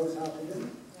knows how to do.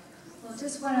 Well,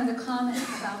 just one other comment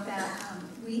about that.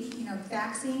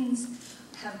 Vaccines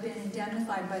have been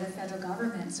indemnified by the federal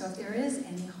government, so if there is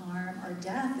any harm or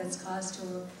death that's caused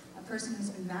to a person who's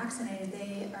been vaccinated,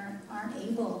 they aren't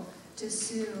able to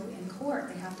sue in court.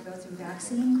 They have to go through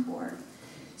vaccine court.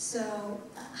 So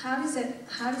how does it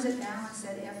balance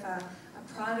that if a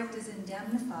product is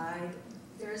indemnified,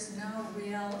 there's no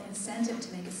real incentive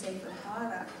to make a safer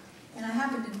product? And I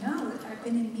happen to know that I've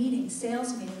been in meetings,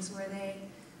 sales meetings, where they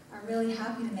are really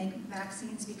happy to make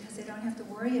vaccines because they don't have to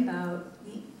worry about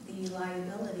the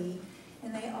liability.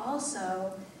 And they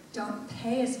also don't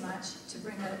pay as much to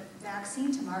bring a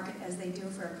vaccine to market as they do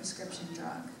for a prescription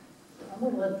drug. I'm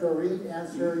going to let Dorit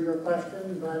answer your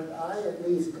question, but I at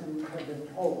least have been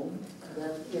told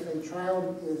that if a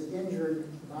child is injured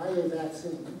by a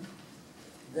vaccine,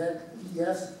 that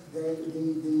yes, the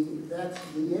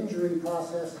injury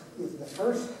process is the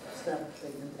first step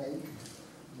they can take,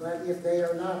 but if they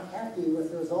are not happy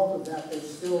with the result of that, they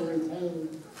still retain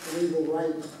the legal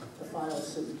right to file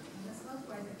suit. That's not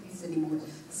quite the case anymore.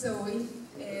 So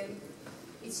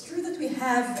it's true that we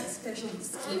have a special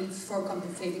scheme for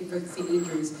compensating vaccine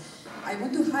injuries. I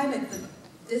want to highlight that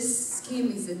this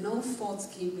scheme is a no-fault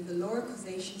scheme with a lower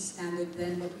causation standard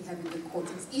than what we have in the court.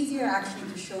 It's easier actually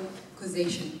to show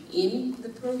causation in the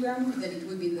program than it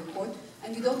would be in the court,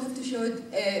 and you don't have to show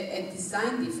a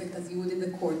design defect as you would in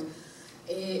the court.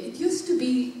 It used to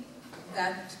be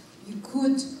that you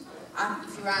could,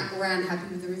 if you were unhappy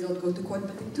with the result, go to court,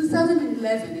 but in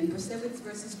 2011, in Persevitz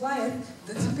versus Wyeth,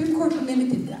 the Supreme Court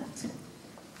limited that.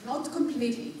 Not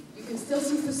completely. You can still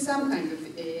sue for some kind of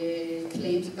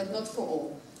claims, but not for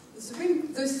all.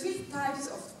 There's 3 types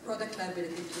of product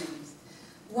liability claims.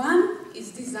 One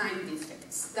is design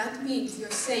defects. That means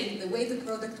you're saying the way the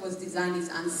product was designed is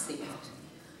unsafe.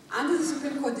 Under the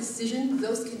Supreme Court decision,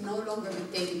 those can no longer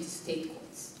be taken to state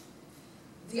courts.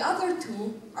 The other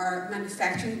two are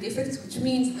manufacturing defects, which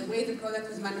means the way the product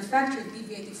was manufactured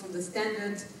deviated from the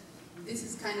standard. This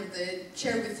is kind of the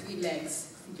chair with 3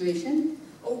 legs situation,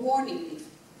 or warning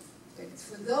defects.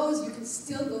 For those, you can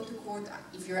still go to court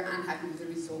if you're unhappy with the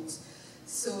results.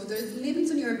 So there's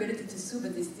limits on your ability to sue,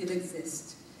 but they still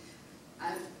exist.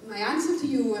 My answer to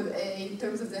you in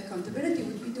terms of the accountability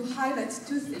would be to highlight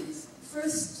 2 things.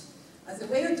 First, as a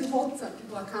way to hold some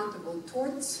people accountable,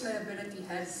 tort liability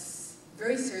has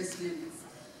very serious limits.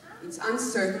 It's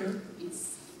uncertain,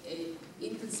 it's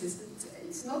inconsistent,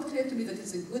 it's not clear to me that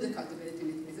it's a good accountability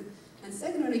mechanism. And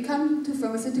second, when we come to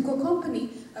pharmaceutical company,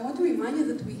 I want to remind you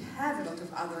that we have a lot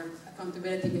of other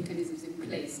accountability mechanisms in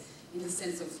place, in the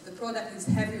sense of the product is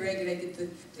heavily regulated, the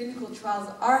clinical trials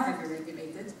are heavily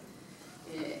regulated.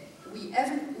 We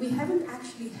haven't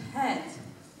actually had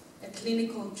a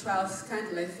clinical trial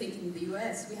scandal, I think, in the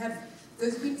US.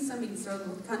 There's been some in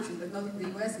several countries, but not in the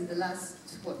US in the last,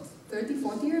 30,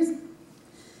 40 years?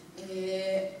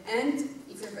 And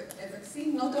if a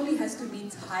vaccine not only has to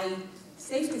meet high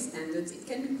safety standards, it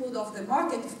can be pulled off the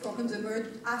market if problems emerge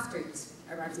after it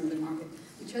arrives in the market,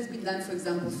 which has been done, for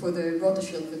example, for the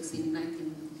Rotashield vaccine in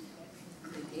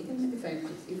 1988,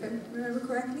 if I remember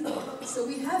correctly. So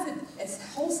we have a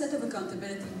whole set of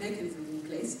accountability mechanisms in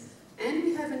place, and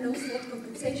we have a no-fault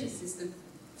compensation system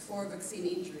for vaccine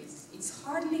injuries. It's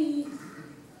hardly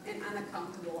an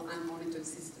unaccountable, unmonitored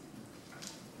system.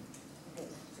 Okay,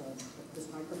 so this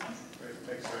microphone. Great,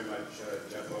 thanks very much,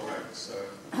 Jeff Lomax,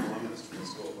 alumnus from the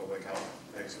School of Public Health.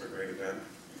 Thanks for a great event.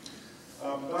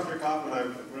 Dr. Kaufman, I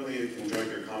really enjoyed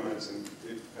your comments, and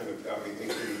it kind of got me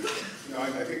thinking,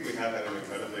 I think we have had an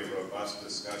incredibly robust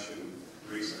discussion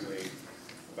recently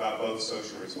about both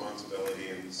social responsibility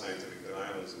and scientific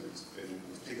denialism. It's been,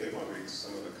 particularly when one reads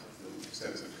some of the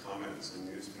extensive comments and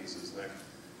news pieces, and I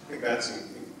think that's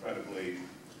incredibly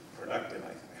productive,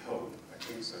 I hope. I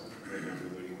think so. Maybe I'm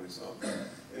deluding myself.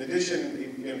 In addition,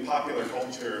 in popular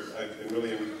culture, I've been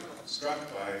really struck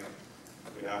by,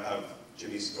 we now have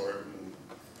Jimmy Stewart and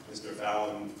Mr.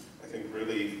 Fallon, I think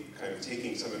really kind of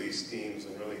taking some of these themes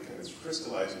and really kind of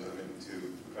crystallizing them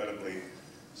into incredibly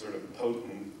sort of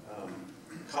potent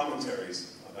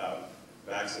commentaries about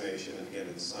vaccination and, again,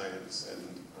 its science and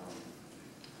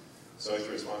social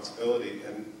responsibility,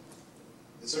 and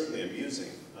it's certainly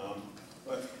amusing.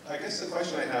 But I guess the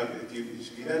question I have, if you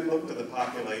then look to the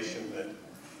population that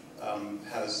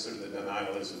has sort of the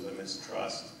denialism, the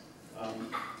mistrust,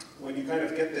 when you kind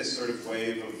of get this sort of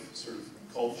wave of sort of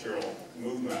cultural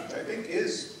movement, which I think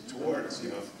is towards,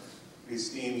 these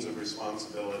themes of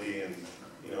responsibility and,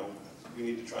 we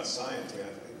need to trust science. I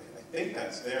think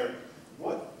that's there.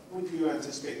 What would you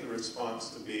anticipate the response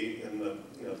to be in the,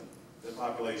 the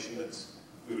population that's,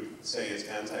 we would say, is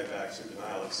anti-vax or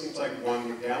denial? It seems like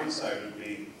one downside would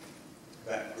be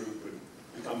that group would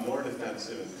become more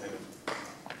defensive and kind of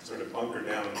sort of bunker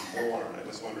down more. And I'm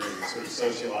just wondering, sort of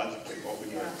sociologically, what would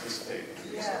you anticipate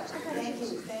in these sorts of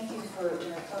conditions? Thank you for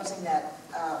posing that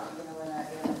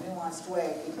in a nuanced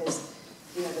way, because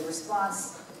the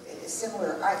response is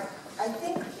similar. I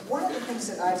think one of the things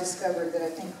that I discovered that I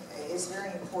think is very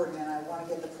important, and I want to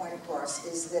get the point across,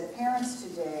 is that parents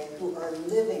today who are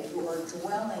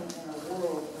dwelling in a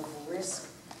world of risk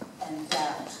and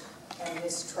doubt and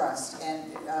mistrust,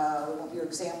 and your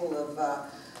example of the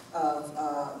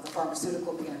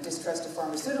pharmaceutical, distrust of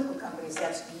pharmaceutical companies,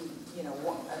 that's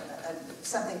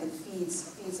something that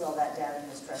feeds all that doubt and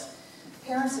mistrust.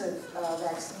 Parents of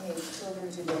vaccinated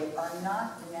children today are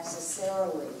not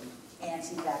necessarily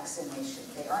anti-vaccination.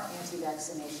 They aren't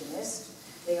anti-vaccinationists.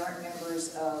 They aren't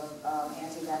members of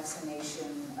anti-vaccination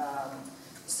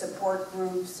support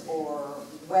groups or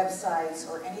websites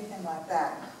or anything like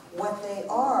that. What they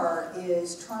are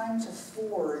is trying to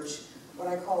forge what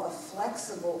I call a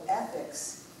flexible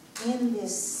ethics in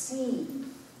this sea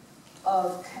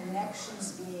of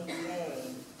connections being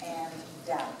made and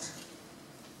doubt,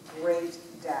 great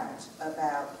doubt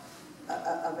about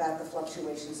the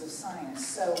fluctuations of science.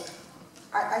 So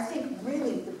I think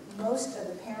really most of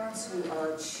the parents who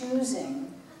are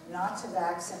choosing not to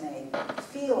vaccinate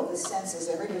feel the sense, as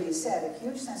everybody said, a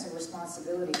huge sense of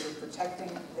responsibility for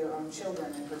protecting their own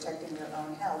children and protecting their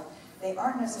own health. They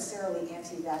aren't necessarily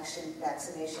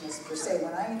anti-vaccinationists per se.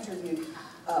 When I interviewed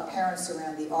parents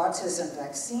around the autism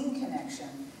vaccine connection,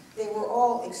 they were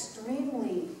all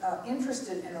extremely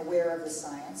interested and aware of the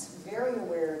science, very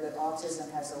aware that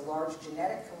autism has a large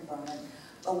genetic component,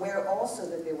 aware also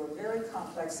that there were very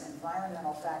complex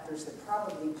environmental factors that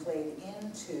probably played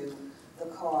into the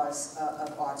cause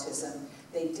of autism.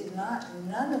 They did not,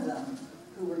 none of them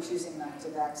who were choosing not to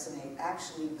vaccinate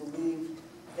actually believed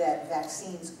that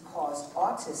vaccines caused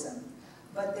autism,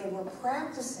 but they were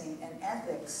practicing an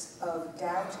ethics of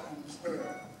doubt and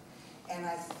care. And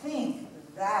I think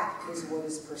that is what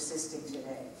is persisting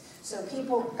today. So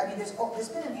people, I mean, there's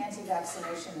been an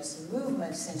anti-vaccinationist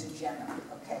movement since Jenner,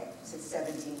 okay, since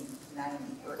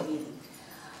 1790 or 80.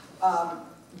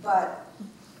 But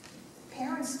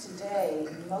parents today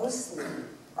mostly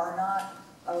are not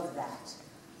of that.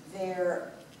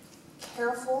 They're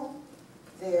careful,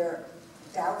 they're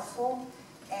doubtful,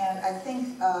 and I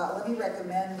think, let me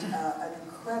recommend an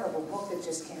incredible book that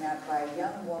just came out by a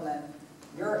young woman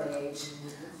your age,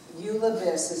 Eula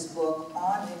Biss's book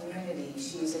on immunity.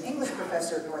 She's an English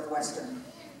professor at Northwestern,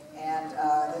 and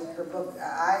her book,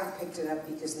 I picked it up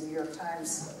because the New York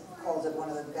Times called it one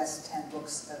of the best 10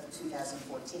 books of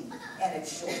 2014, and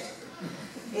it's short.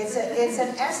 It's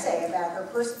an essay about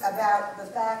about the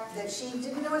fact that she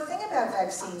didn't know a thing about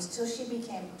vaccines till she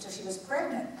was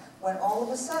pregnant, when all of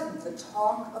a sudden the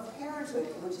talk of parenthood,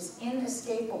 which is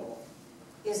inescapable,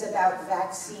 is about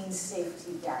vaccine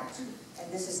safety doubt.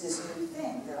 And this is this new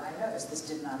thing that I noticed. This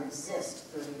did not exist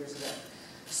 30 years ago.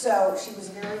 So she was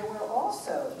very aware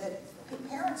also that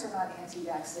parents are not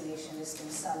anti-vaccinationist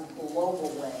in some global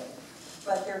way,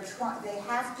 but they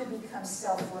have to become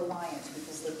self-reliant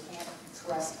because they can't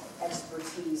trust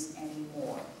expertise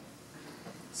anymore.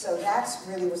 So that's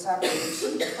really what's happening.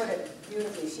 She put it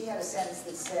beautifully. She had a sentence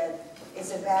that said,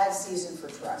 "It's a bad season for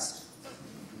trust."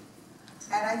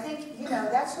 And I think, you know,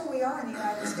 that's where we are in the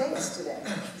United States today.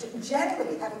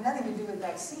 Generally, having nothing to do with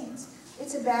vaccines,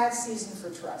 it's a bad season for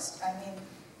trust. I mean,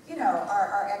 you know,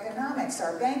 our economics,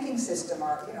 our banking system,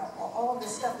 you know, all of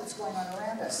this stuff that's going on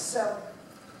around us. So,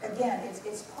 again,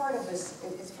 it's part of this.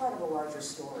 It's part of a larger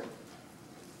story.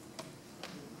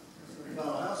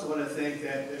 Well, I also want to think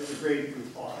that it was a great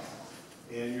reply.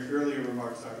 And your earlier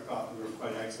remarks, Dr. Kaufman, were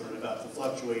quite excellent about the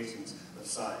fluctuations of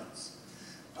science.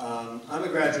 I'm a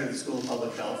graduate of the School of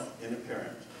Public Health and a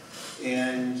parent.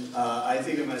 And I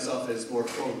think of myself as more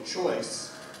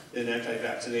pro-choice than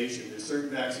anti-vaccination. There's certain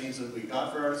vaccines that we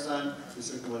got for our son, there's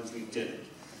certain ones we didn't.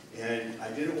 And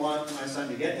I didn't want my son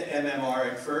to get the MMR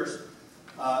at first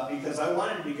because I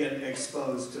wanted him to get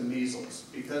exposed to measles,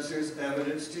 because there's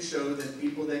evidence to show that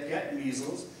people that get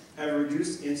measles have a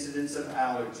reduced incidence of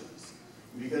allergies.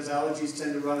 Because allergies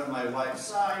tend to run on my wife's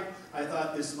side, I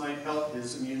thought this might help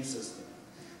his immune system.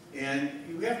 And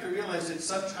we have to realize that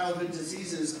some childhood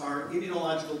diseases are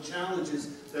immunological challenges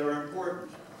that are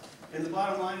important. And the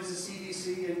bottom line is the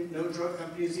CDC and no drug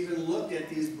companies even looked at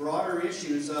these broader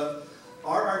issues of,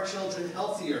 are our children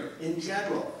healthier in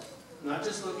general? Not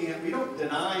just looking at, we don't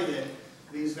deny that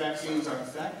these vaccines are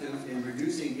effective in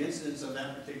reducing incidence of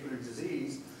that particular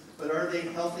disease, but are they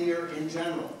healthier in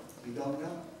general? We don't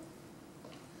know.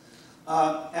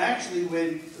 Actually,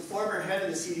 when the former head of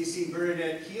the CDC,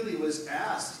 Bernadette Healy, was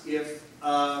asked if,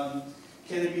 can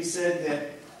it be said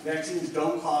that vaccines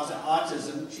don't cause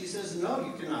autism, she says, no,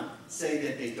 you cannot say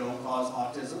that they don't cause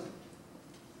autism,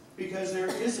 because there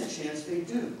is a chance they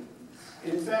do.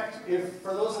 In fact,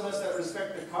 for those of us that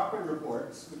respect the Cochrane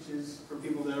reports, which is, for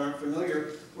people that aren't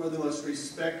familiar, one of the most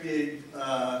respected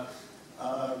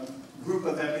group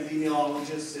of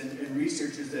epidemiologists and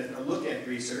researchers that look at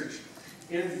research,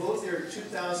 in both their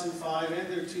 2005 and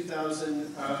their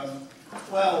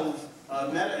 2012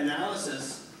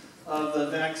 meta-analysis of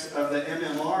the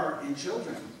MMR in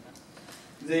children,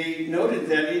 they noted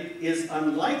that it is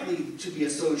unlikely to be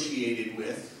associated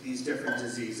with these different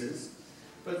diseases,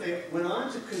 but they went on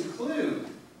to conclude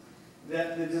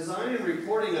that the design and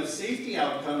reporting of safety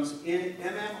outcomes in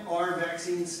MMR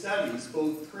vaccine studies,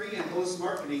 both pre- and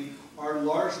post-marketing, are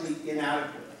largely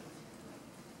inadequate.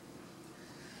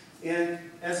 And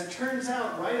as it turns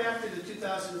out, right after the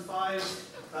 2005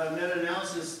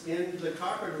 meta-analysis in the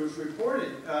Cochrane was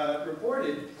reported,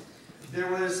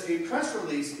 there was a press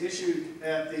release issued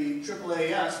at the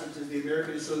AAAS, which is the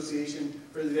American Association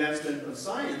for the Advancement of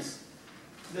Science,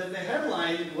 that the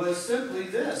headline was simply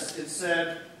this. It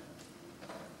said,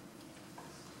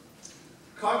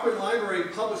 Cochrane Library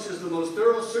publishes the most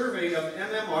thorough survey of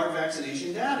MMR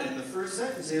vaccination data. And the first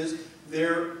sentence is,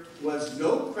 there was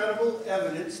no credible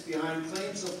evidence behind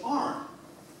claims of harm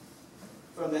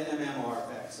from the MMR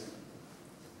vaccine.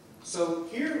 So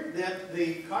here, that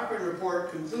the Cochrane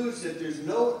report concludes that there's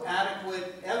no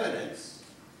adequate evidence,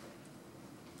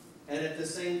 and at the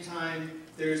same time,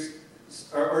 there's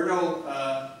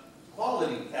no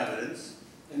quality evidence,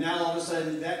 and now all of a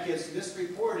sudden that gets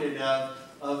misreported of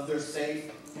of they're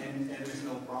safe and there's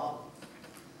no problem.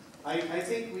 I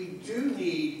think we do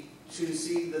need to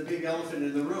see the big elephant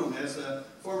in the room. As a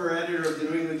former editor of the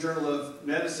New England Journal of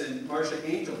Medicine, Marcia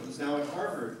Angel, who's now at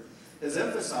Harvard, has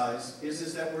emphasized,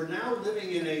 is that we're now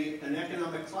living in an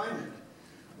economic climate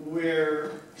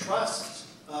where trust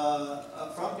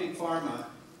from Big Pharma,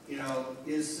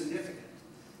 is significant.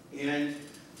 And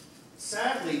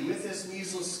sadly, with this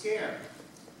measles scare,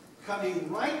 coming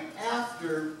right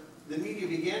after the media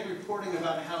began reporting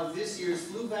about how this year's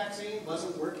flu vaccine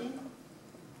wasn't working,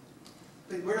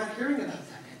 but we're not hearing about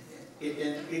that.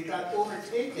 It got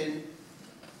overtaken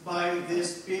by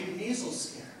this big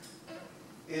measles scare.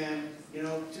 And,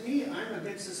 to me, I'm a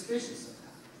bit suspicious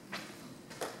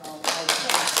of that.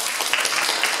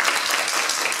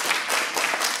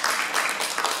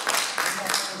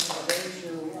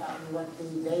 What the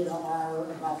data are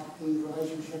about the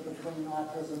relationship between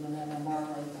autism and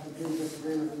MMR, I do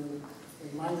disagree with you.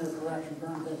 A minor correction,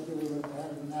 Bern Vaccination was the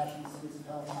head of the National Institutes of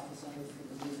Health Office Centers for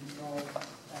Disease Control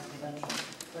and Prevention.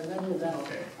 But in any event,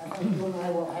 I think you and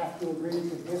I will have to agree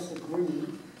to disagree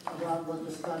about what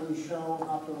the studies show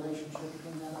about the relationship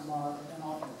between MMR and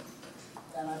autism.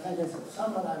 And I think it's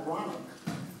somewhat ironic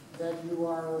that you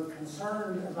are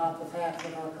concerned about the fact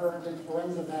that our current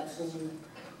influenza vaccine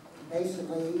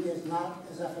basically is not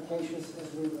as efficacious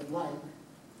as we would like,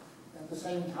 at the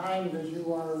same time as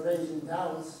you are raising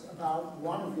doubts about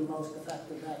one of the most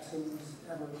effective vaccines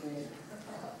ever created.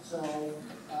 So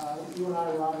you and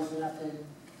I will obviously have to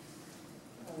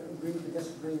agree to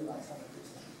disagree about some of these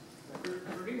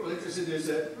things. For people interested, there's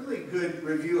a really good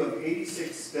review of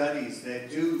 86 studies that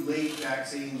do link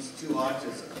vaccines to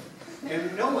autism.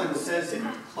 And no one says it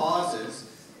causes,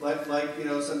 but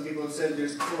some people have said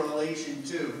there's correlation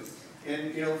too.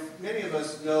 And, many of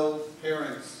us know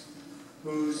parents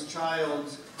whose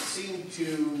child seemed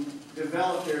to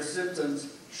develop their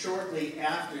symptoms shortly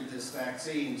after this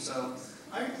vaccine. So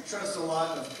I trust a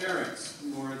lot of parents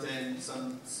more than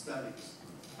some studies.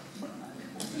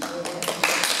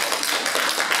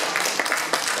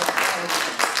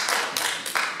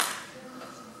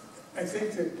 I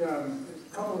think that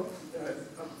a couple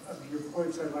of your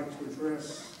points I'd like to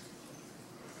address.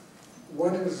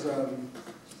 One is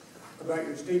about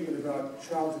your statement about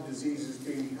childhood diseases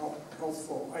being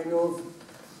healthful. I know of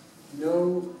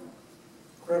no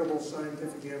credible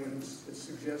scientific evidence that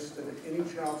suggests that any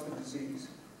childhood disease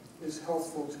is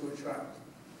healthful to a child.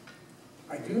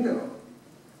 I do know,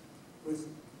 with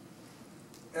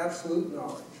absolute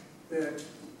knowledge, that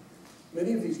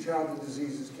many of these childhood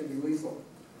diseases can be lethal.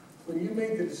 When you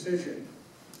made the decision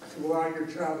to allow your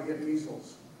child to get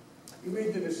measles, you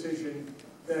made the decision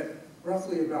that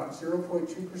roughly about 0.2%,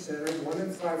 or 1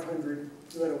 in 500,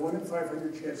 you had a 1 in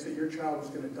 500 chance that your child was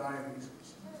going to die of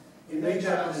measles. You made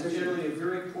that decision. Is generally a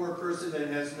very poor person that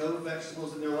has no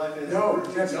vegetables in their life. And no,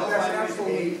 that's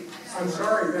absolutely, I'm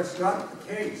sorry, that's not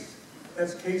the case.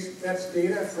 That's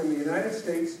data from the United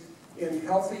States in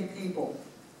healthy people.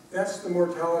 That's the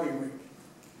mortality rate.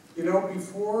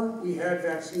 Before we had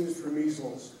vaccines for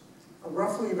measles,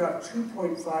 roughly about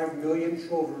 2.5 million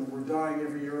children were dying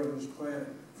every year on this planet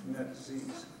from that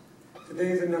disease.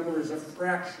 Today the number is a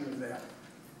fraction of that.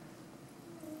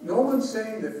 No one's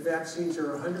saying that vaccines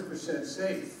are 100%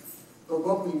 safe, but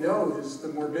what we know is the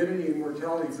morbidity and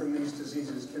mortality from these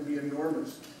diseases can be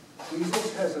enormous.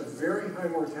 Measles has a very high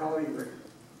mortality rate.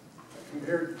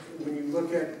 Compared, when you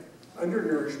look at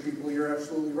undernourished people, you're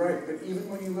absolutely right, but even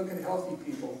when you look at healthy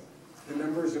people, the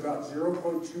number is about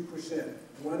 0.2%,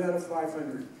 1 out of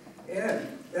 500. And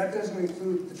that doesn't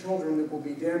include the children that will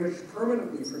be damaged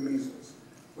permanently from measles,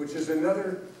 which is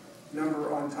another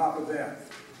number on top of that.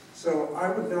 So I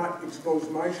would not expose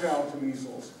my child to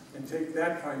measles and take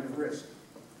that kind of risk.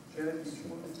 Janet, did you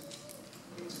want to?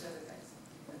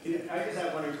 I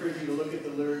just want to encourage you to look at the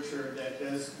literature that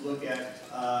does look at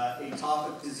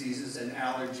atopic diseases and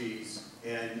allergies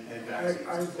and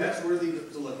vaccines. That's worthy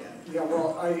to look at. Yeah,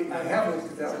 well, I have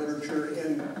looked at that literature,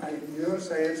 and you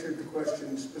notice I answered the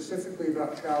question specifically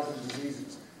about childhood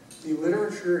diseases. The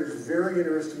literature is very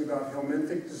interesting about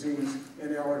helminthic disease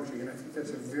and allergy, and I think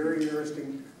that's a very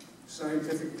interesting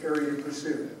scientific area to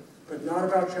pursue, but not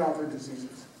about childhood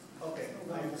diseases. Okay.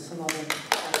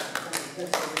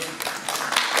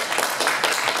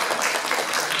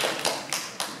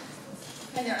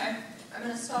 Hi there, I'm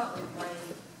going to start with my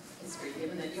history,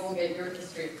 given that you all gave your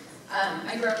history.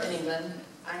 I grew up in England.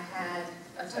 I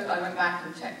went back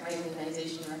and checked my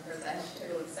immunization records. I had a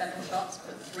total of 7 shots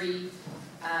for three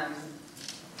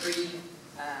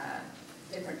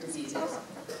different diseases.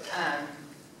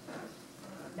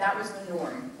 That was the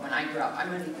norm when I grew up.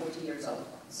 I'm only 40 years old.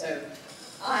 So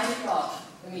I got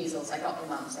the measles, I got the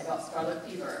mumps, I got scarlet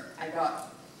fever, I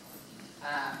got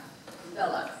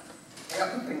rubella, I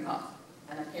got whooping cough,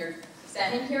 and I'm here,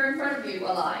 standing here in front of you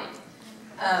alive.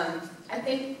 I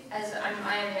think, as I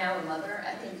am now a mother,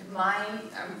 I think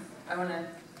I want to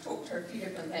talk to a few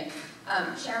different things.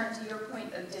 Sharon, to your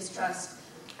point of distrust,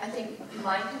 I think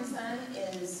my concern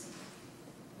is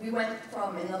we went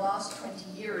from, in the last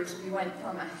 20 years, we went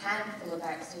from a handful of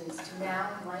vaccines to now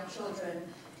my children,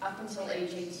 up until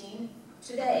age 18,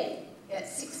 today, get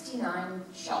 69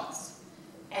 shots.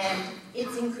 And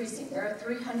it's increasing. There are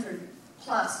 300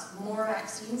 plus more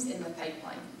vaccines in the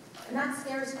pipeline. And that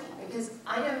scares me because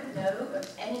I don't know of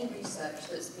any research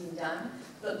that's been done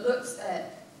that looks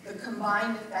at the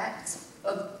combined effects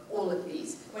of all of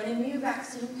these. When a new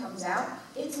vaccine comes out,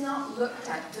 it's not looked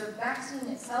at. The vaccine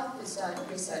itself is done,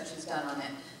 research is done on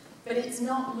it, but it's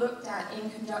not looked at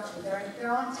in conjunction.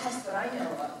 There aren't tests that I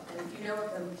know of, and if you know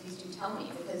of them, please do tell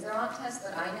me, because there aren't tests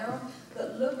that I know of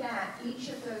that look at each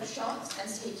of those shots and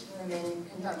taking them in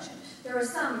conjunction. There are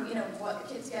some, what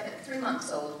the kids get at 3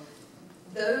 months old,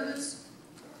 those,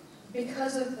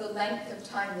 because of the length of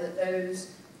time that those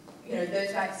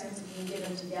vaccines have been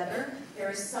given together, there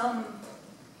is some,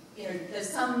 there's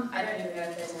some, I don't even know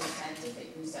if there's any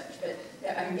scientific research, but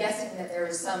I'm guessing that there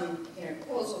is some,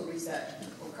 causal research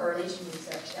or correlation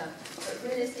research done. But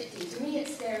realistically, to me, it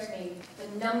scares me the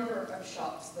number of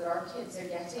shots that our kids are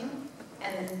getting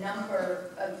and the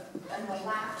number of, and the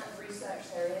lack of research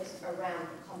there is around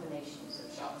combinations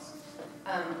of shots.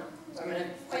 So I'm going to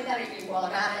point that at you while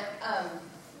I'm at it.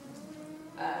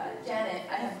 Janet,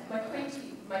 I have my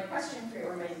question for you,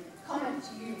 or my comment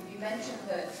to you. You mentioned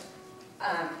that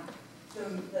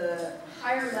the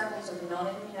higher levels of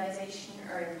non-immunization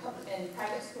are in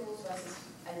private schools versus,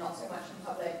 and not so much in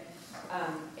public,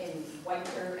 in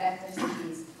whiter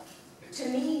ethnicities. To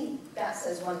me, that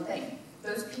says one thing.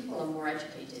 Those people are more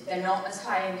educated. They're not as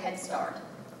high in Head Start.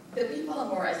 The people are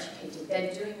more educated.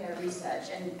 They're doing their research.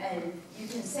 And you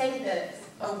can say that,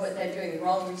 oh, but they're doing the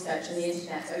wrong research and the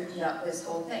internet's opened up this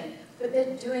whole thing. But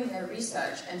they're doing their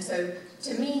research. And so,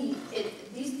 to me,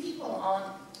 these people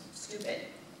aren't stupid.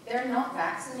 They're not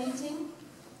vaccinating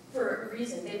for a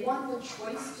reason. They want the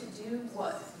choice to do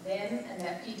what them and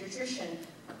their pediatrician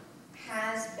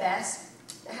has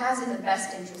in the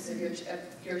best interest of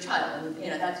your child. And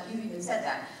you even said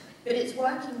that. But it's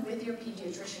working with your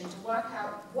pediatrician to work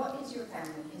out what is your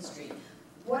family history,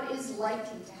 what is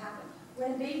likely to happen.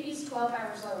 When a baby's 12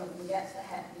 hours old and gets the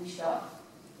Hep B shot,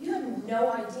 you have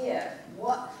no idea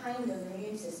what kind of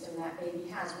immune system that baby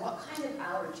has, what kind of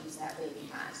allergies that baby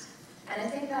has. And I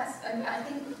think I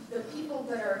think the people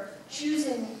that are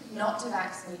choosing not to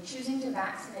vaccinate, choosing to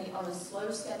vaccinate on a slow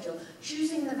schedule,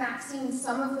 choosing the vaccine,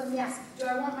 some of them, yes, do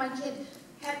I want my kid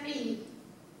Hep B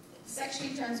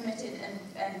sexually transmitted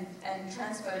and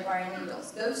transferred via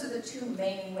needles? Those are the two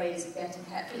main ways of getting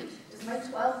Hep B. Does my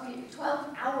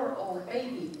 12-hour-old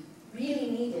baby really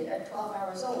need it at 12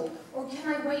 hours old? Or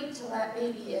can I wait till that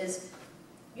baby is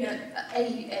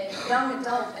a young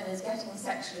adult and is getting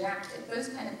sexually active? Those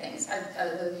kind of things are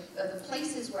the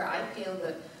places where I feel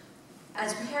that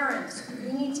as parents,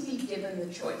 we need to be given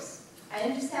the choice. I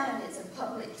understand it's a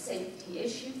public safety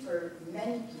issue for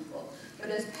many people, but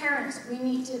as parents, we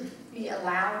need to be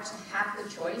allowed to have the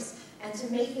choice and to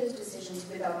make those decisions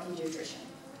with our pediatrician.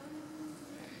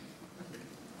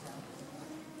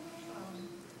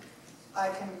 I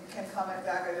can comment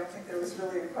back. I don't think there was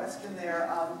really a question there.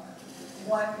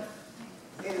 One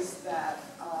is that,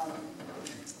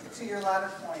 to your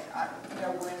latter point,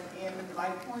 my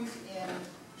point in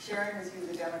sharing with you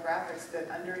the demographics that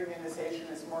under-immunization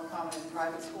is more common in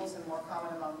private schools and more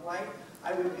common among white,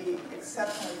 I would be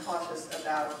exceptionally cautious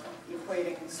about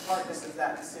equating smartness of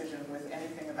that decision with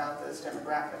anything about those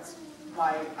demographics.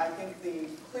 I think the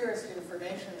clearest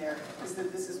information there is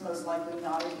that this is most likely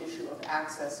not an issue of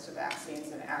access to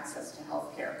vaccines and access to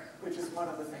health care, which is one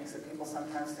of the things that people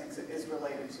sometimes think it is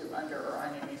related to under or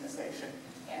unimmunization,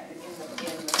 and in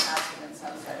the past and in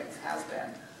some settings has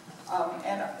been.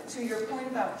 And to your point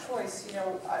about choice,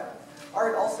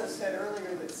 Art also said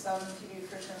earlier that some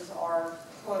pediatricians are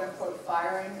quote-unquote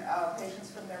firing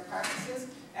patients from their practices,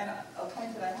 and a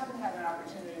point that I haven't had an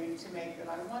opportunity to make that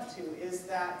I want to is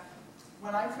that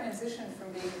when I transitioned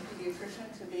from being a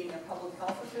pediatrician to being a public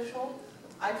health official,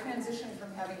 I transitioned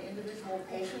from having individual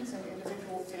patients and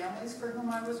individual families for whom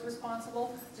I was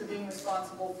responsible to being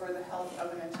responsible for the health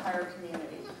of an entire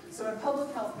community. So in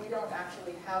public health, we don't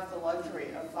actually have the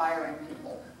luxury of firing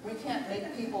people. We can't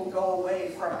make people go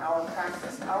away from our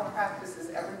practice. Our practice is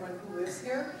everyone who lives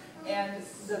here, and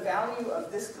the value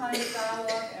of this kind of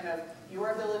dialogue and of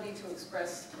your ability to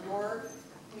express your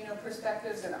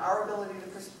perspectives and our ability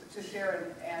to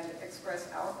share and express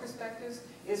our perspectives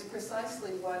is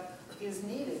precisely what is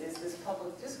needed, is this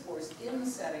public discourse in the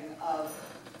setting of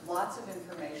lots of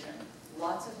information,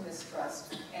 lots of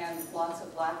mistrust, and lots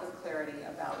of lack of clarity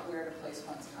about where to place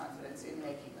one's confidence in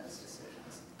making those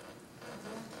decisions.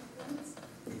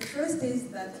 The first is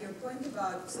that your point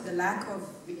about the lack of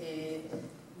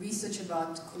research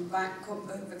about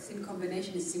vaccine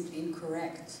combination is simply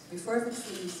incorrect. Before a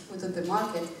vaccine is put on the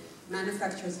market,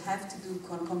 manufacturers have to do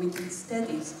concomitant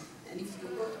studies. And if you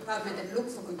go to PubMed and look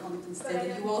for concomitant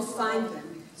studies, you will find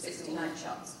them. 69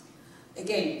 shots.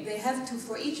 Again, they have to,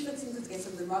 for each vaccine that gets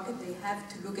on the market, they have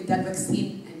to look at that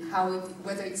vaccine and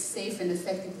whether it's safe and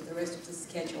effective with the rest of the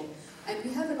schedule. And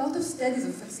we have a lot of studies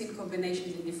of vaccine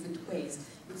combinations in different ways.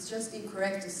 It's just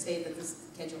incorrect to say that the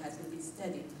schedule hasn't been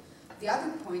studied. The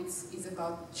other point is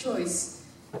about choice.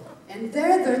 And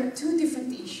there are two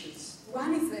different issues.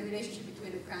 One is the relationship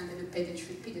between a parent and a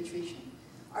pediatrician.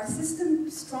 Our system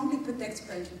strongly protects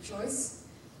parental choice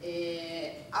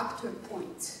up to a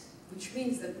point, which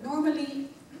means that normally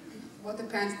what the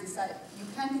parents decide, you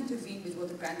can't intervene with what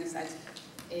the parent decides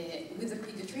with the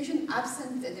pediatrician,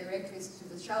 absent a direct risk to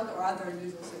the child or other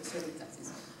unusual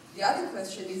circumstances. The other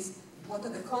question is, what are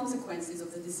the consequences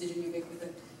of the decision you make with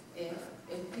a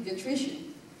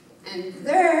pediatrician? And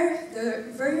there,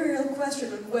 the very real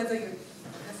question of whether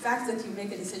the fact that you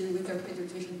make a decision with your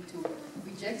pediatrician to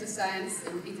reject the science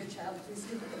and leave your child at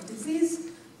risk of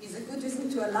disease is a good reason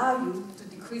to allow you to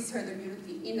decrease herd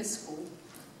immunity in a school,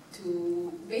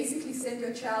 to basically send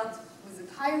your child with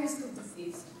a high risk of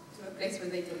disease to a place where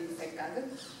they can infect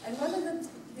others, and whether that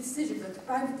decision, that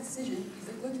private decision, is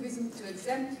a good reason to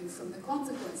exempt you from the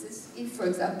consequences if, for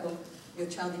example, your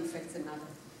child infects another.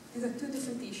 These are two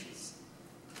different issues.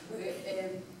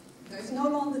 There is no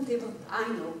law on the table that I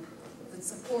know that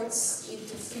supports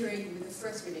interfering with the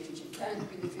first relationship, parent,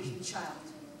 pediatrician, child.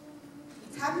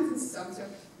 It happens in some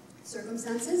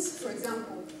circumstances. For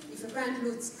example, if a parent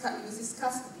loses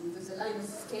custody, there's a line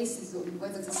of cases on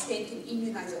whether the state can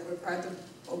immunize over part of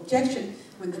objection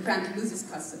when the parent loses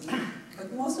custody.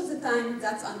 But most of the time,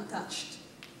 that's untouched.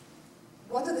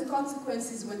 What are the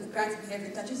consequences when the parent's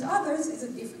behavior touches others is a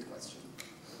different question.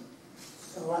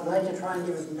 So I'd like to try and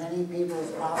give as many people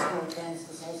as possible a chance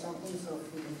to say something, so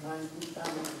if you can try and keep down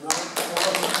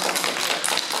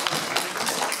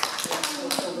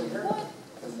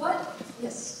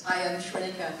Yes, I am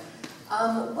Shrenika.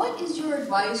 What is your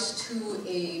advice to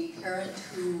a parent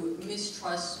who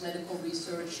mistrusts medical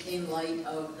research in light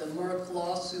of the Merck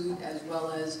lawsuit, as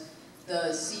well as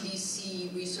the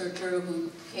CDC researcher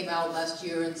who came out last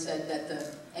year and said that the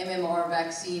MMR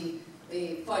vaccine,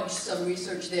 they fudged some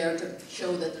research there to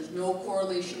show that there's no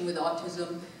correlation with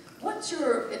autism? What's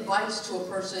your advice to a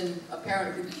person, a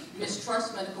parent who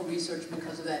mistrusts medical research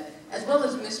because of that, as well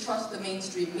as mistrusts the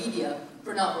mainstream media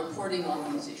for not reporting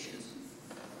on these issues?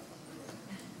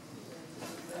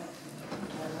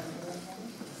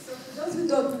 So for those who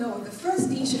don't know, the first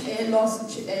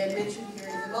lawsuit mentioned here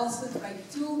is a lawsuit by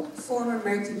two former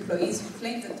Merck employees who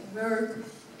claim that Merck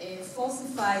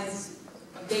falsifies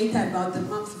data about the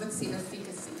mumps vaccine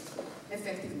efficacy,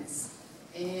 effectiveness.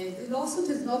 The lawsuit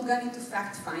has not gone into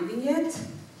fact-finding yet.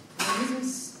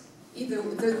 There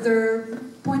are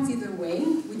points either way.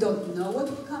 We don't know what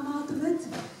will come out of it.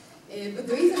 But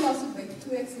there is a lawsuit by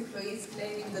two ex-employees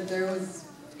claiming that there was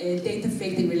data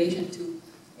faked in relation to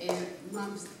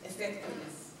mumps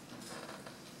effectiveness.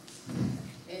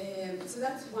 So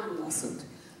that's one lawsuit.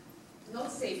 Not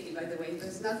safety, by the way.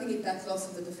 There's nothing in that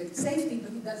lawsuit that affects safety,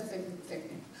 but it does affect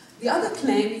effectiveness. The other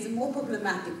claim is a more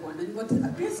problematic one, and what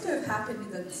appears to have happened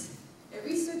is that a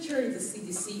researcher in the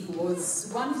CDC, who was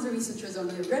one of the researchers on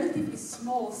a relatively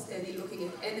small study looking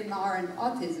at NMR and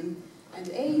autism and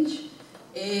age,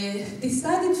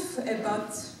 decided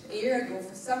about a year ago,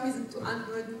 for some reason, to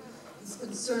unburden his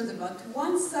concerns about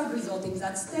one sub-result in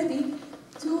that study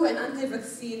to an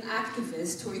anti-vaccine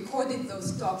activist who recorded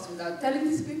those talks without telling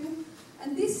these people.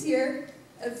 And this year,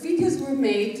 videos were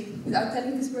made without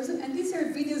telling this person, and this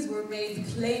year videos were made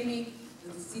claiming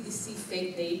that the CDC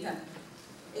faked data.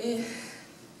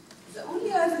 The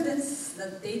only evidence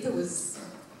that data was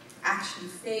actually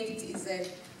faked is a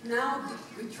now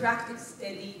retracted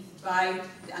study by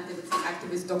the anti-vaccine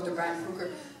activist Dr. Brian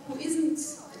Fluker, who isn't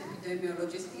an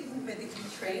epidemiologist, he isn't medically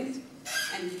trained,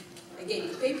 and again,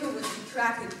 the paper was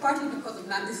retracted partly because of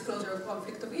non-disclosure of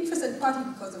conflict of interest and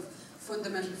partly because of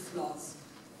fundamental flaws.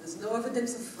 There's no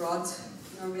evidence of fraud,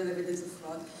 no real evidence of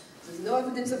fraud. There's no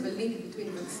evidence of a link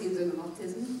between vaccines and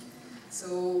autism.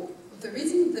 So the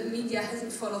reason the media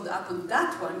hasn't followed up on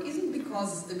that one isn't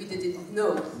because the media didn't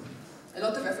know. a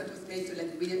lot of effort was made to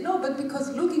let the media know, but because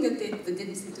looking at it, there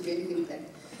didn't seem to be anything there.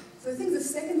 So I think the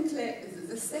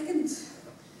second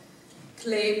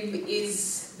claim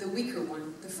is the weaker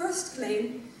one. The first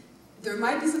claim, there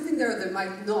might be something there or there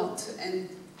might not, and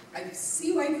I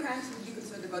see why cranks would be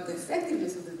concerned about the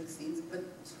effectiveness of the vaccines, but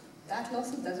that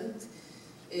lawsuit doesn't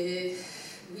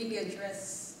really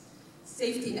address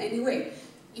safety in any way.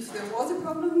 If there was a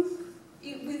problem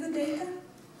with the data,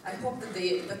 I hope that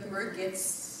Merck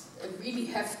gets a really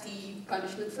hefty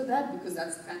punishment for that, because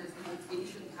that's the kind of thing that really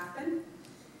shouldn't happen.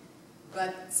 But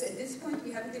at this point,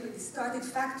 we haven't even started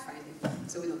fact-finding,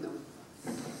 so we don't know.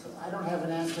 So I don't have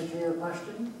an answer to your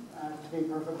question, to be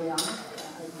perfectly honest.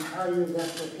 I can tell you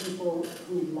that the people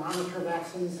who monitor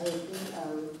vaccine safety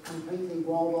are completely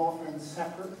walled off and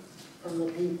separate from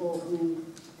the people who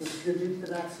distribute the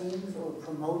vaccines or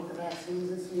promote the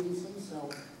vaccines at CDC. So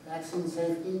vaccine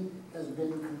safety has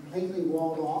been completely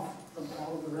walled off from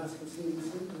all of the rest of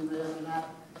CDC. You may or may not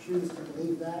choose to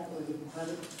believe that or give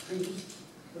credit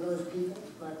to those people,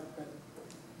 but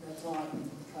that's all I can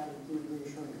try to do to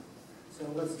reassure you. So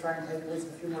let's try and take at least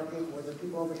a few more people. Are there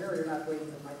people over here, or you're not waiting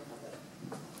for the microphone?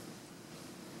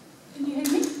 Can you hear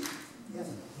me? Yes.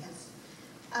 Yes.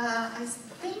 I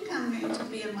think I'm going to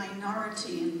be a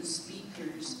minority in the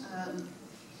speakers.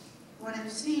 What I'm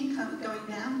seeing going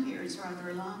down here is rather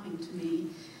alarming to me.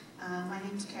 My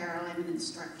name's Carol. I'm an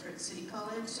instructor at City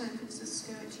College, San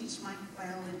Francisco. I teach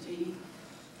microbiology.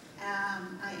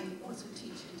 I also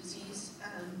teach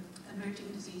a emerging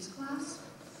disease class.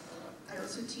 I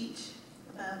also teach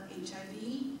about HIV,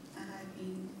 and I've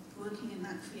been working in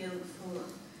that field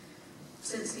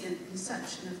since the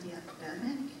inception of the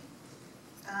epidemic.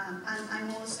 And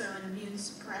I'm also an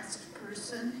immune-suppressed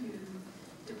person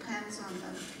who depends on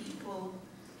other people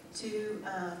to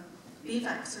be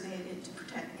vaccinated to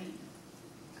protect me,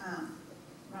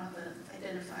 rather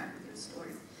identify with your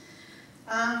story.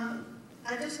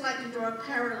 I'd just like to draw a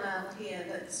parallel here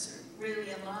that's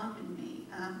really alarming me.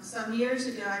 Some years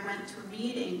ago, I went to a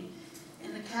meeting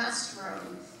in the Castro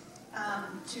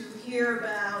to hear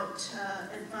about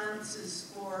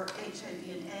advances for HIV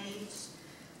and AIDS.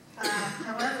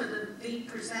 However, the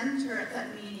presenter at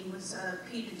that meeting was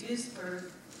Peter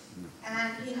Duisberg,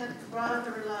 and he had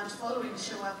rather a large following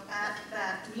show up at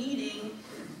that meeting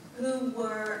who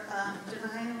were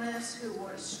denialists, who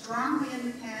were strongly in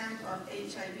the camp of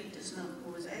HIV does not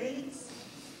cause AIDS.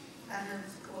 And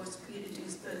of course, Peter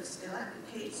Duisberg still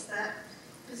advocates that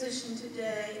position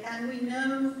today. And we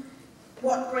know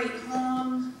what great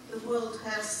harm the world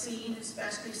has seen,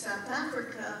 especially South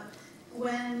Africa,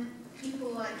 when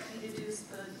people like Peter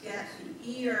Duisberg get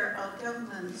the ear of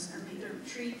governments and they don't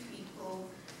treat people.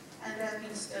 And there have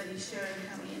been studies showing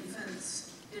how many infants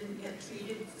didn't get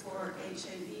treated for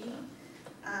HIV,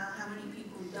 how many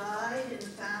people died in the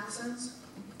thousands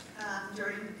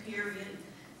during the period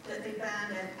that they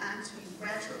banned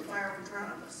antiretroviral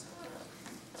drugs.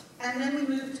 And then we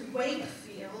moved to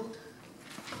Wakefield,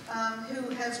 who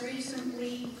has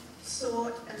recently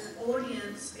sought an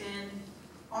audience in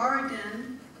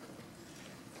Oregon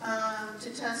to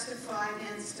testify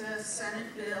against a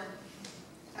Senate bill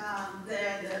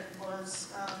there that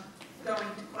was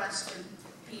going to question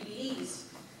PDEs.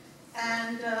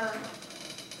 And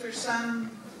for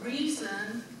some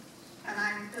reason, and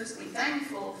I'm personally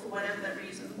thankful for whatever that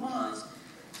reason was,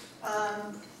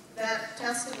 that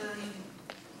testimony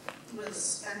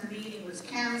was, and the meeting was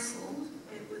canceled.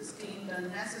 It was deemed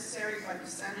unnecessary by the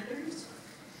senators.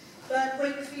 But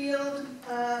Wakefield,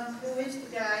 who is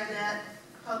the guy that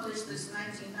published this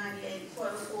 1998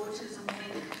 quote, autism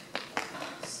linked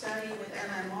study with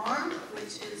MMR,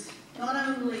 which is not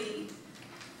only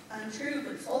untrue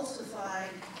but falsified,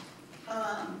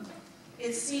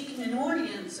 is seeking an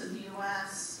audience in the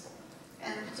US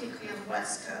and particularly on the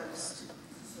West Coast.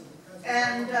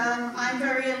 And I'm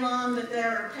very alarmed that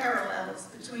there are parallels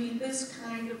between these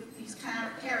kind of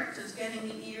characters getting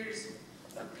the ears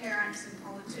of parents and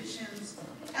politicians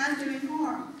and doing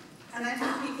harm. And I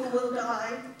think people will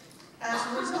die as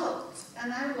a result.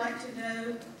 And I would like to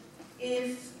know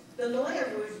if the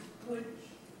lawyer would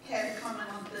care to comment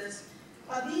on this.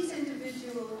 Are these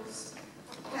individuals,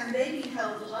 can they be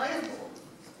held liable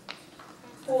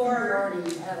for You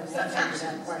already had an such answer to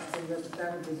that actions? question,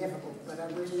 that would be difficult, but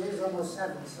it is almost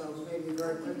 7, so maybe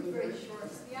very quickly. Very short.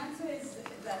 The answer is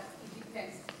that it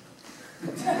depends.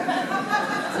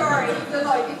 Sorry, the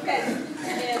law, it depends.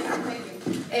 Thank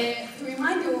you. To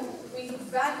remind you, we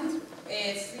value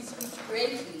free speech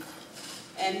greatly,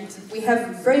 and we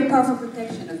have very powerful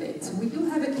protection of it. We do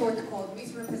have a tort called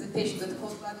misrepresentation that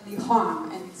causes bodily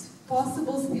harm, and it's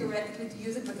possible theoretically to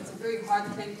use it, but it's a very hard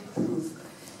thing to prove.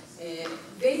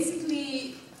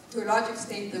 Basically, to a large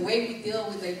extent, the way we deal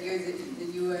with ideas in the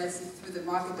US is through the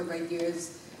market of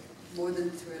ideas more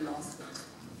than through a lawsuit.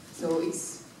 So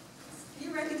it's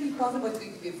theoretically possible, but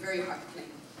it could be a very hard claim.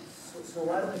 So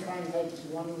why don't we try and take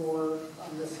one more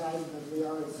on this side, but we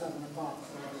are at 7 o'clock,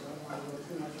 so I don't want to go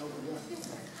too much over this.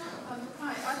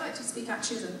 Hi, I'd like to speak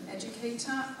actually as an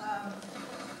educator,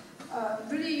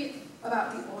 really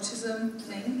about the autism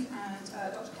link,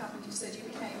 and Dr. Kaplan, you said you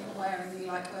became aware in the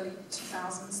early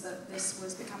 2000s that this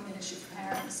was becoming an issue for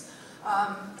parents.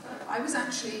 I was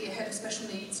actually head of special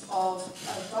needs of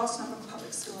a vast number of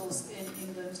public schools in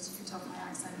England, as you can tell from my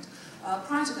accent,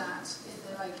 prior to that, in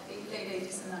the late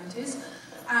 80s and 90s.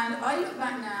 And I look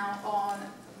back now on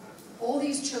all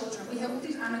these children. We have all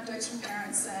these anecdotes from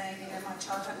parents saying, my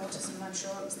child had autism, and I'm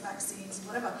sure it was the vaccines and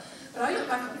whatever. But I look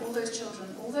back on all those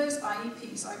children, all those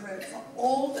IEPs I wrote for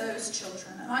all those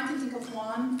children, and I can think of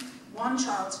one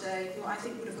child today who I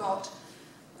think would have got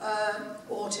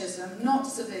autism, not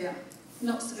severe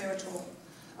at all,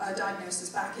 diagnosis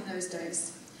back in those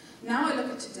days. Now I look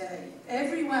at today,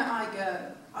 everywhere I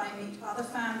go, I meet other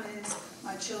families,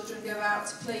 my children go out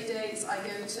to play dates, I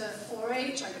go to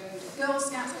 4-H, I go to Girl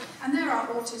Scouts, and there are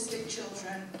autistic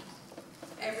children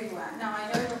everywhere. Now I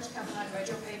know, Dr. Kaplan, I've read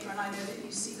your paper, and I know that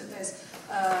you see that there's,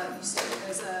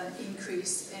 an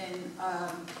increase in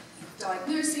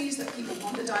diagnoses, that people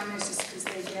want the diagnosis because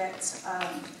they get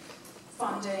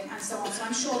funding and so on. So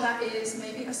I'm sure that is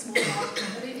maybe a small part,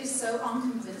 but it is so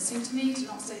unconvincing to me to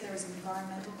not say there is an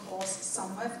environmental cause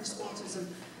somewhere for this autism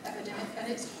epidemic.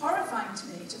 And it's horrifying to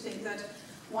me to think that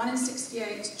 1 in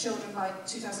 68 children by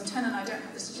 2010, and I don't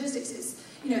have the statistics, is,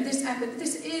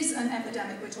 this is an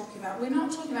epidemic we're talking about. We're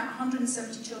not talking about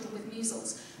 170 children with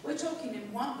measles. We're talking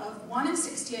of 1 in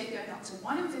 68 going up to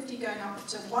 1 in 50 going up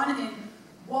to 1 in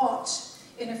what?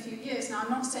 In a few years. Now, I'm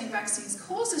not saying vaccines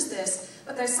causes this,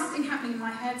 but there's something happening in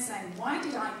my head saying, why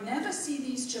did I never see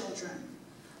these children?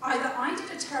 Either I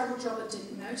did a terrible job and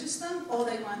didn't notice them, or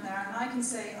they weren't there, and I can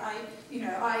say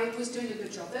I was doing a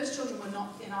good job. Those children were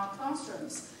not in our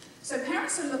classrooms. So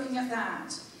parents are looking at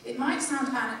that. It might sound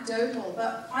anecdotal,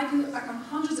 but I can look back on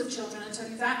hundreds of children and tell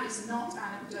you that is not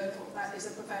anecdotal. That is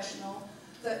a professional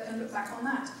that can look back on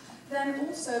that. Then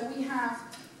also we have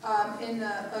in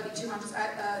the early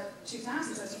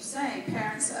 2000s, as you say,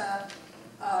 parents are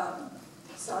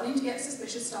starting to get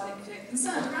suspicious, starting to get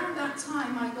concerned. Around that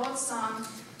time, my godson,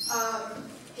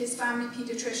 his family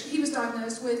pediatrician, he was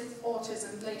diagnosed with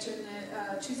autism later in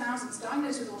the 2000s,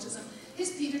 diagnosed with autism.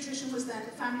 His pediatrician was then,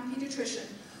 the family pediatrician,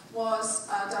 was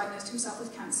diagnosed himself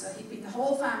with cancer. He'd been the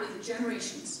whole family, the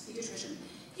generations pediatrician.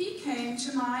 He came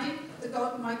to my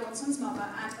godson's mother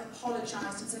and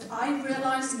apologized and said, I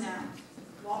realize now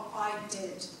what I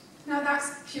did. Now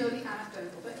that's purely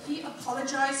anecdotal, but he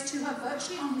apologized to her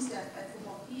virtually on his deathbed for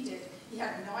what he did. He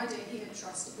had no idea he had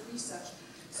trusted the research.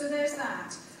 So there's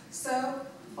that. So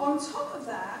on top of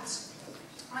that,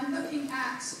 I'm looking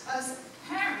at, as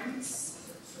parents,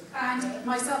 and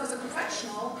myself as a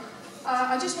professional,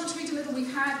 I just want to read a little.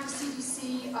 We've had the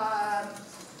CDC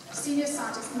senior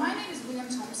scientist. My name is William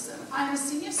Thompson. I am a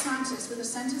senior scientist with the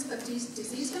Centers for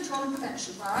Disease Control and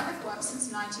Prevention, where I have worked since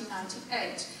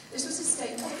 1998. This was his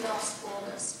statement last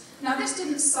August. Now, this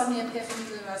didn't suddenly appear from the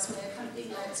blue as we're kind of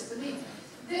being led to believe.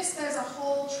 There's a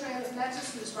whole trail of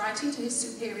letters he was writing to his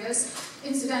superiors.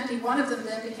 Incidentally, one of them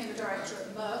then became a director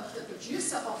at Merck, the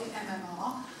producer of the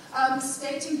MMR,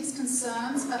 stating his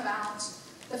concerns about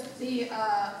the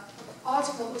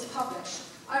article that was published.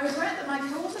 I regret that my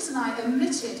co-authors and I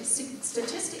omitted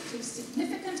statistically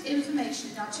significant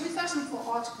information in our 2004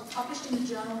 article published in the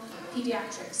journal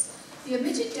Pediatrics. The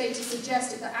omitted data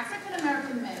suggested that African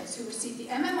American males who received the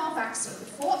MMR vaccine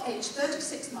before age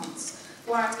 36 months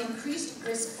were at increased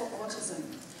risk for autism.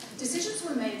 Decisions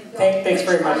were made regarding Thanks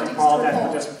very much, Paul.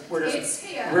 We're just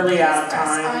really out of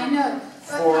time I know,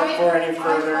 for any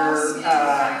further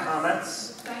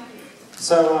comments. Thank you.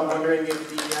 So I'm wondering if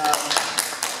the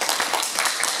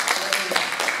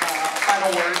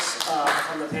final words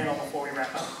from the panel before we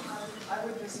wrap up. I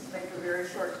would just make a very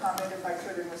short comment, if I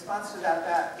could, in response to that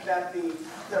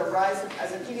the rise,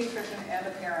 as a pediatrician and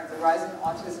a parent, the rise in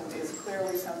autism is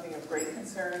clearly something of great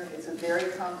concern. It's a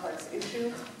very complex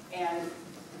issue, and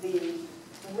the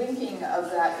linking of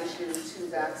that issue to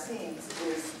vaccines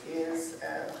is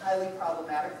highly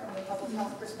problematic from the public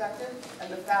health perspective,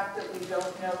 and the fact that we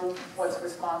don't know what's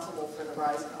responsible for the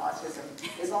rise in autism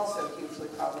is also hugely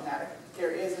problematic.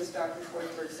 There is, as Dr.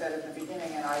 Schwartzberg said in the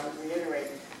beginning, and I would reiterate,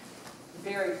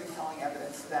 very compelling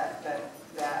evidence that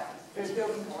there's no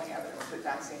compelling evidence that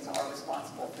vaccines are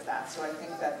responsible for that. So I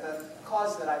think that the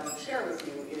cause that I would share with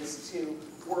you is to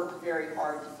work very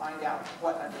hard to find out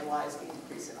what underlies the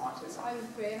increase in autism. I would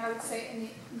agree, and I would say in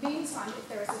the meantime, if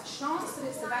there is a chance that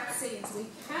it's the vaccines, we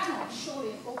cannot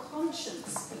surely in full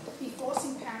conscience be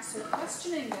forcing parents who are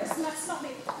questioning this, and that's not me.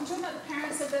 I'm talking about the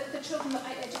parents of the children that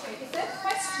I educate. If they're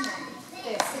questioning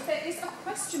this, if there is a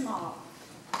question mark,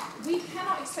 we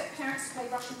cannot expect parents to play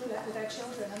Russian roulette with their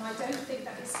children, and I don't think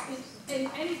that is in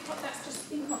any, that's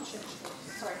just inconscientious.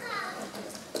 Sorry.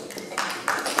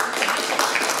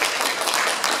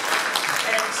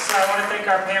 Thanks. I want to thank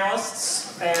our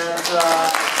panelists and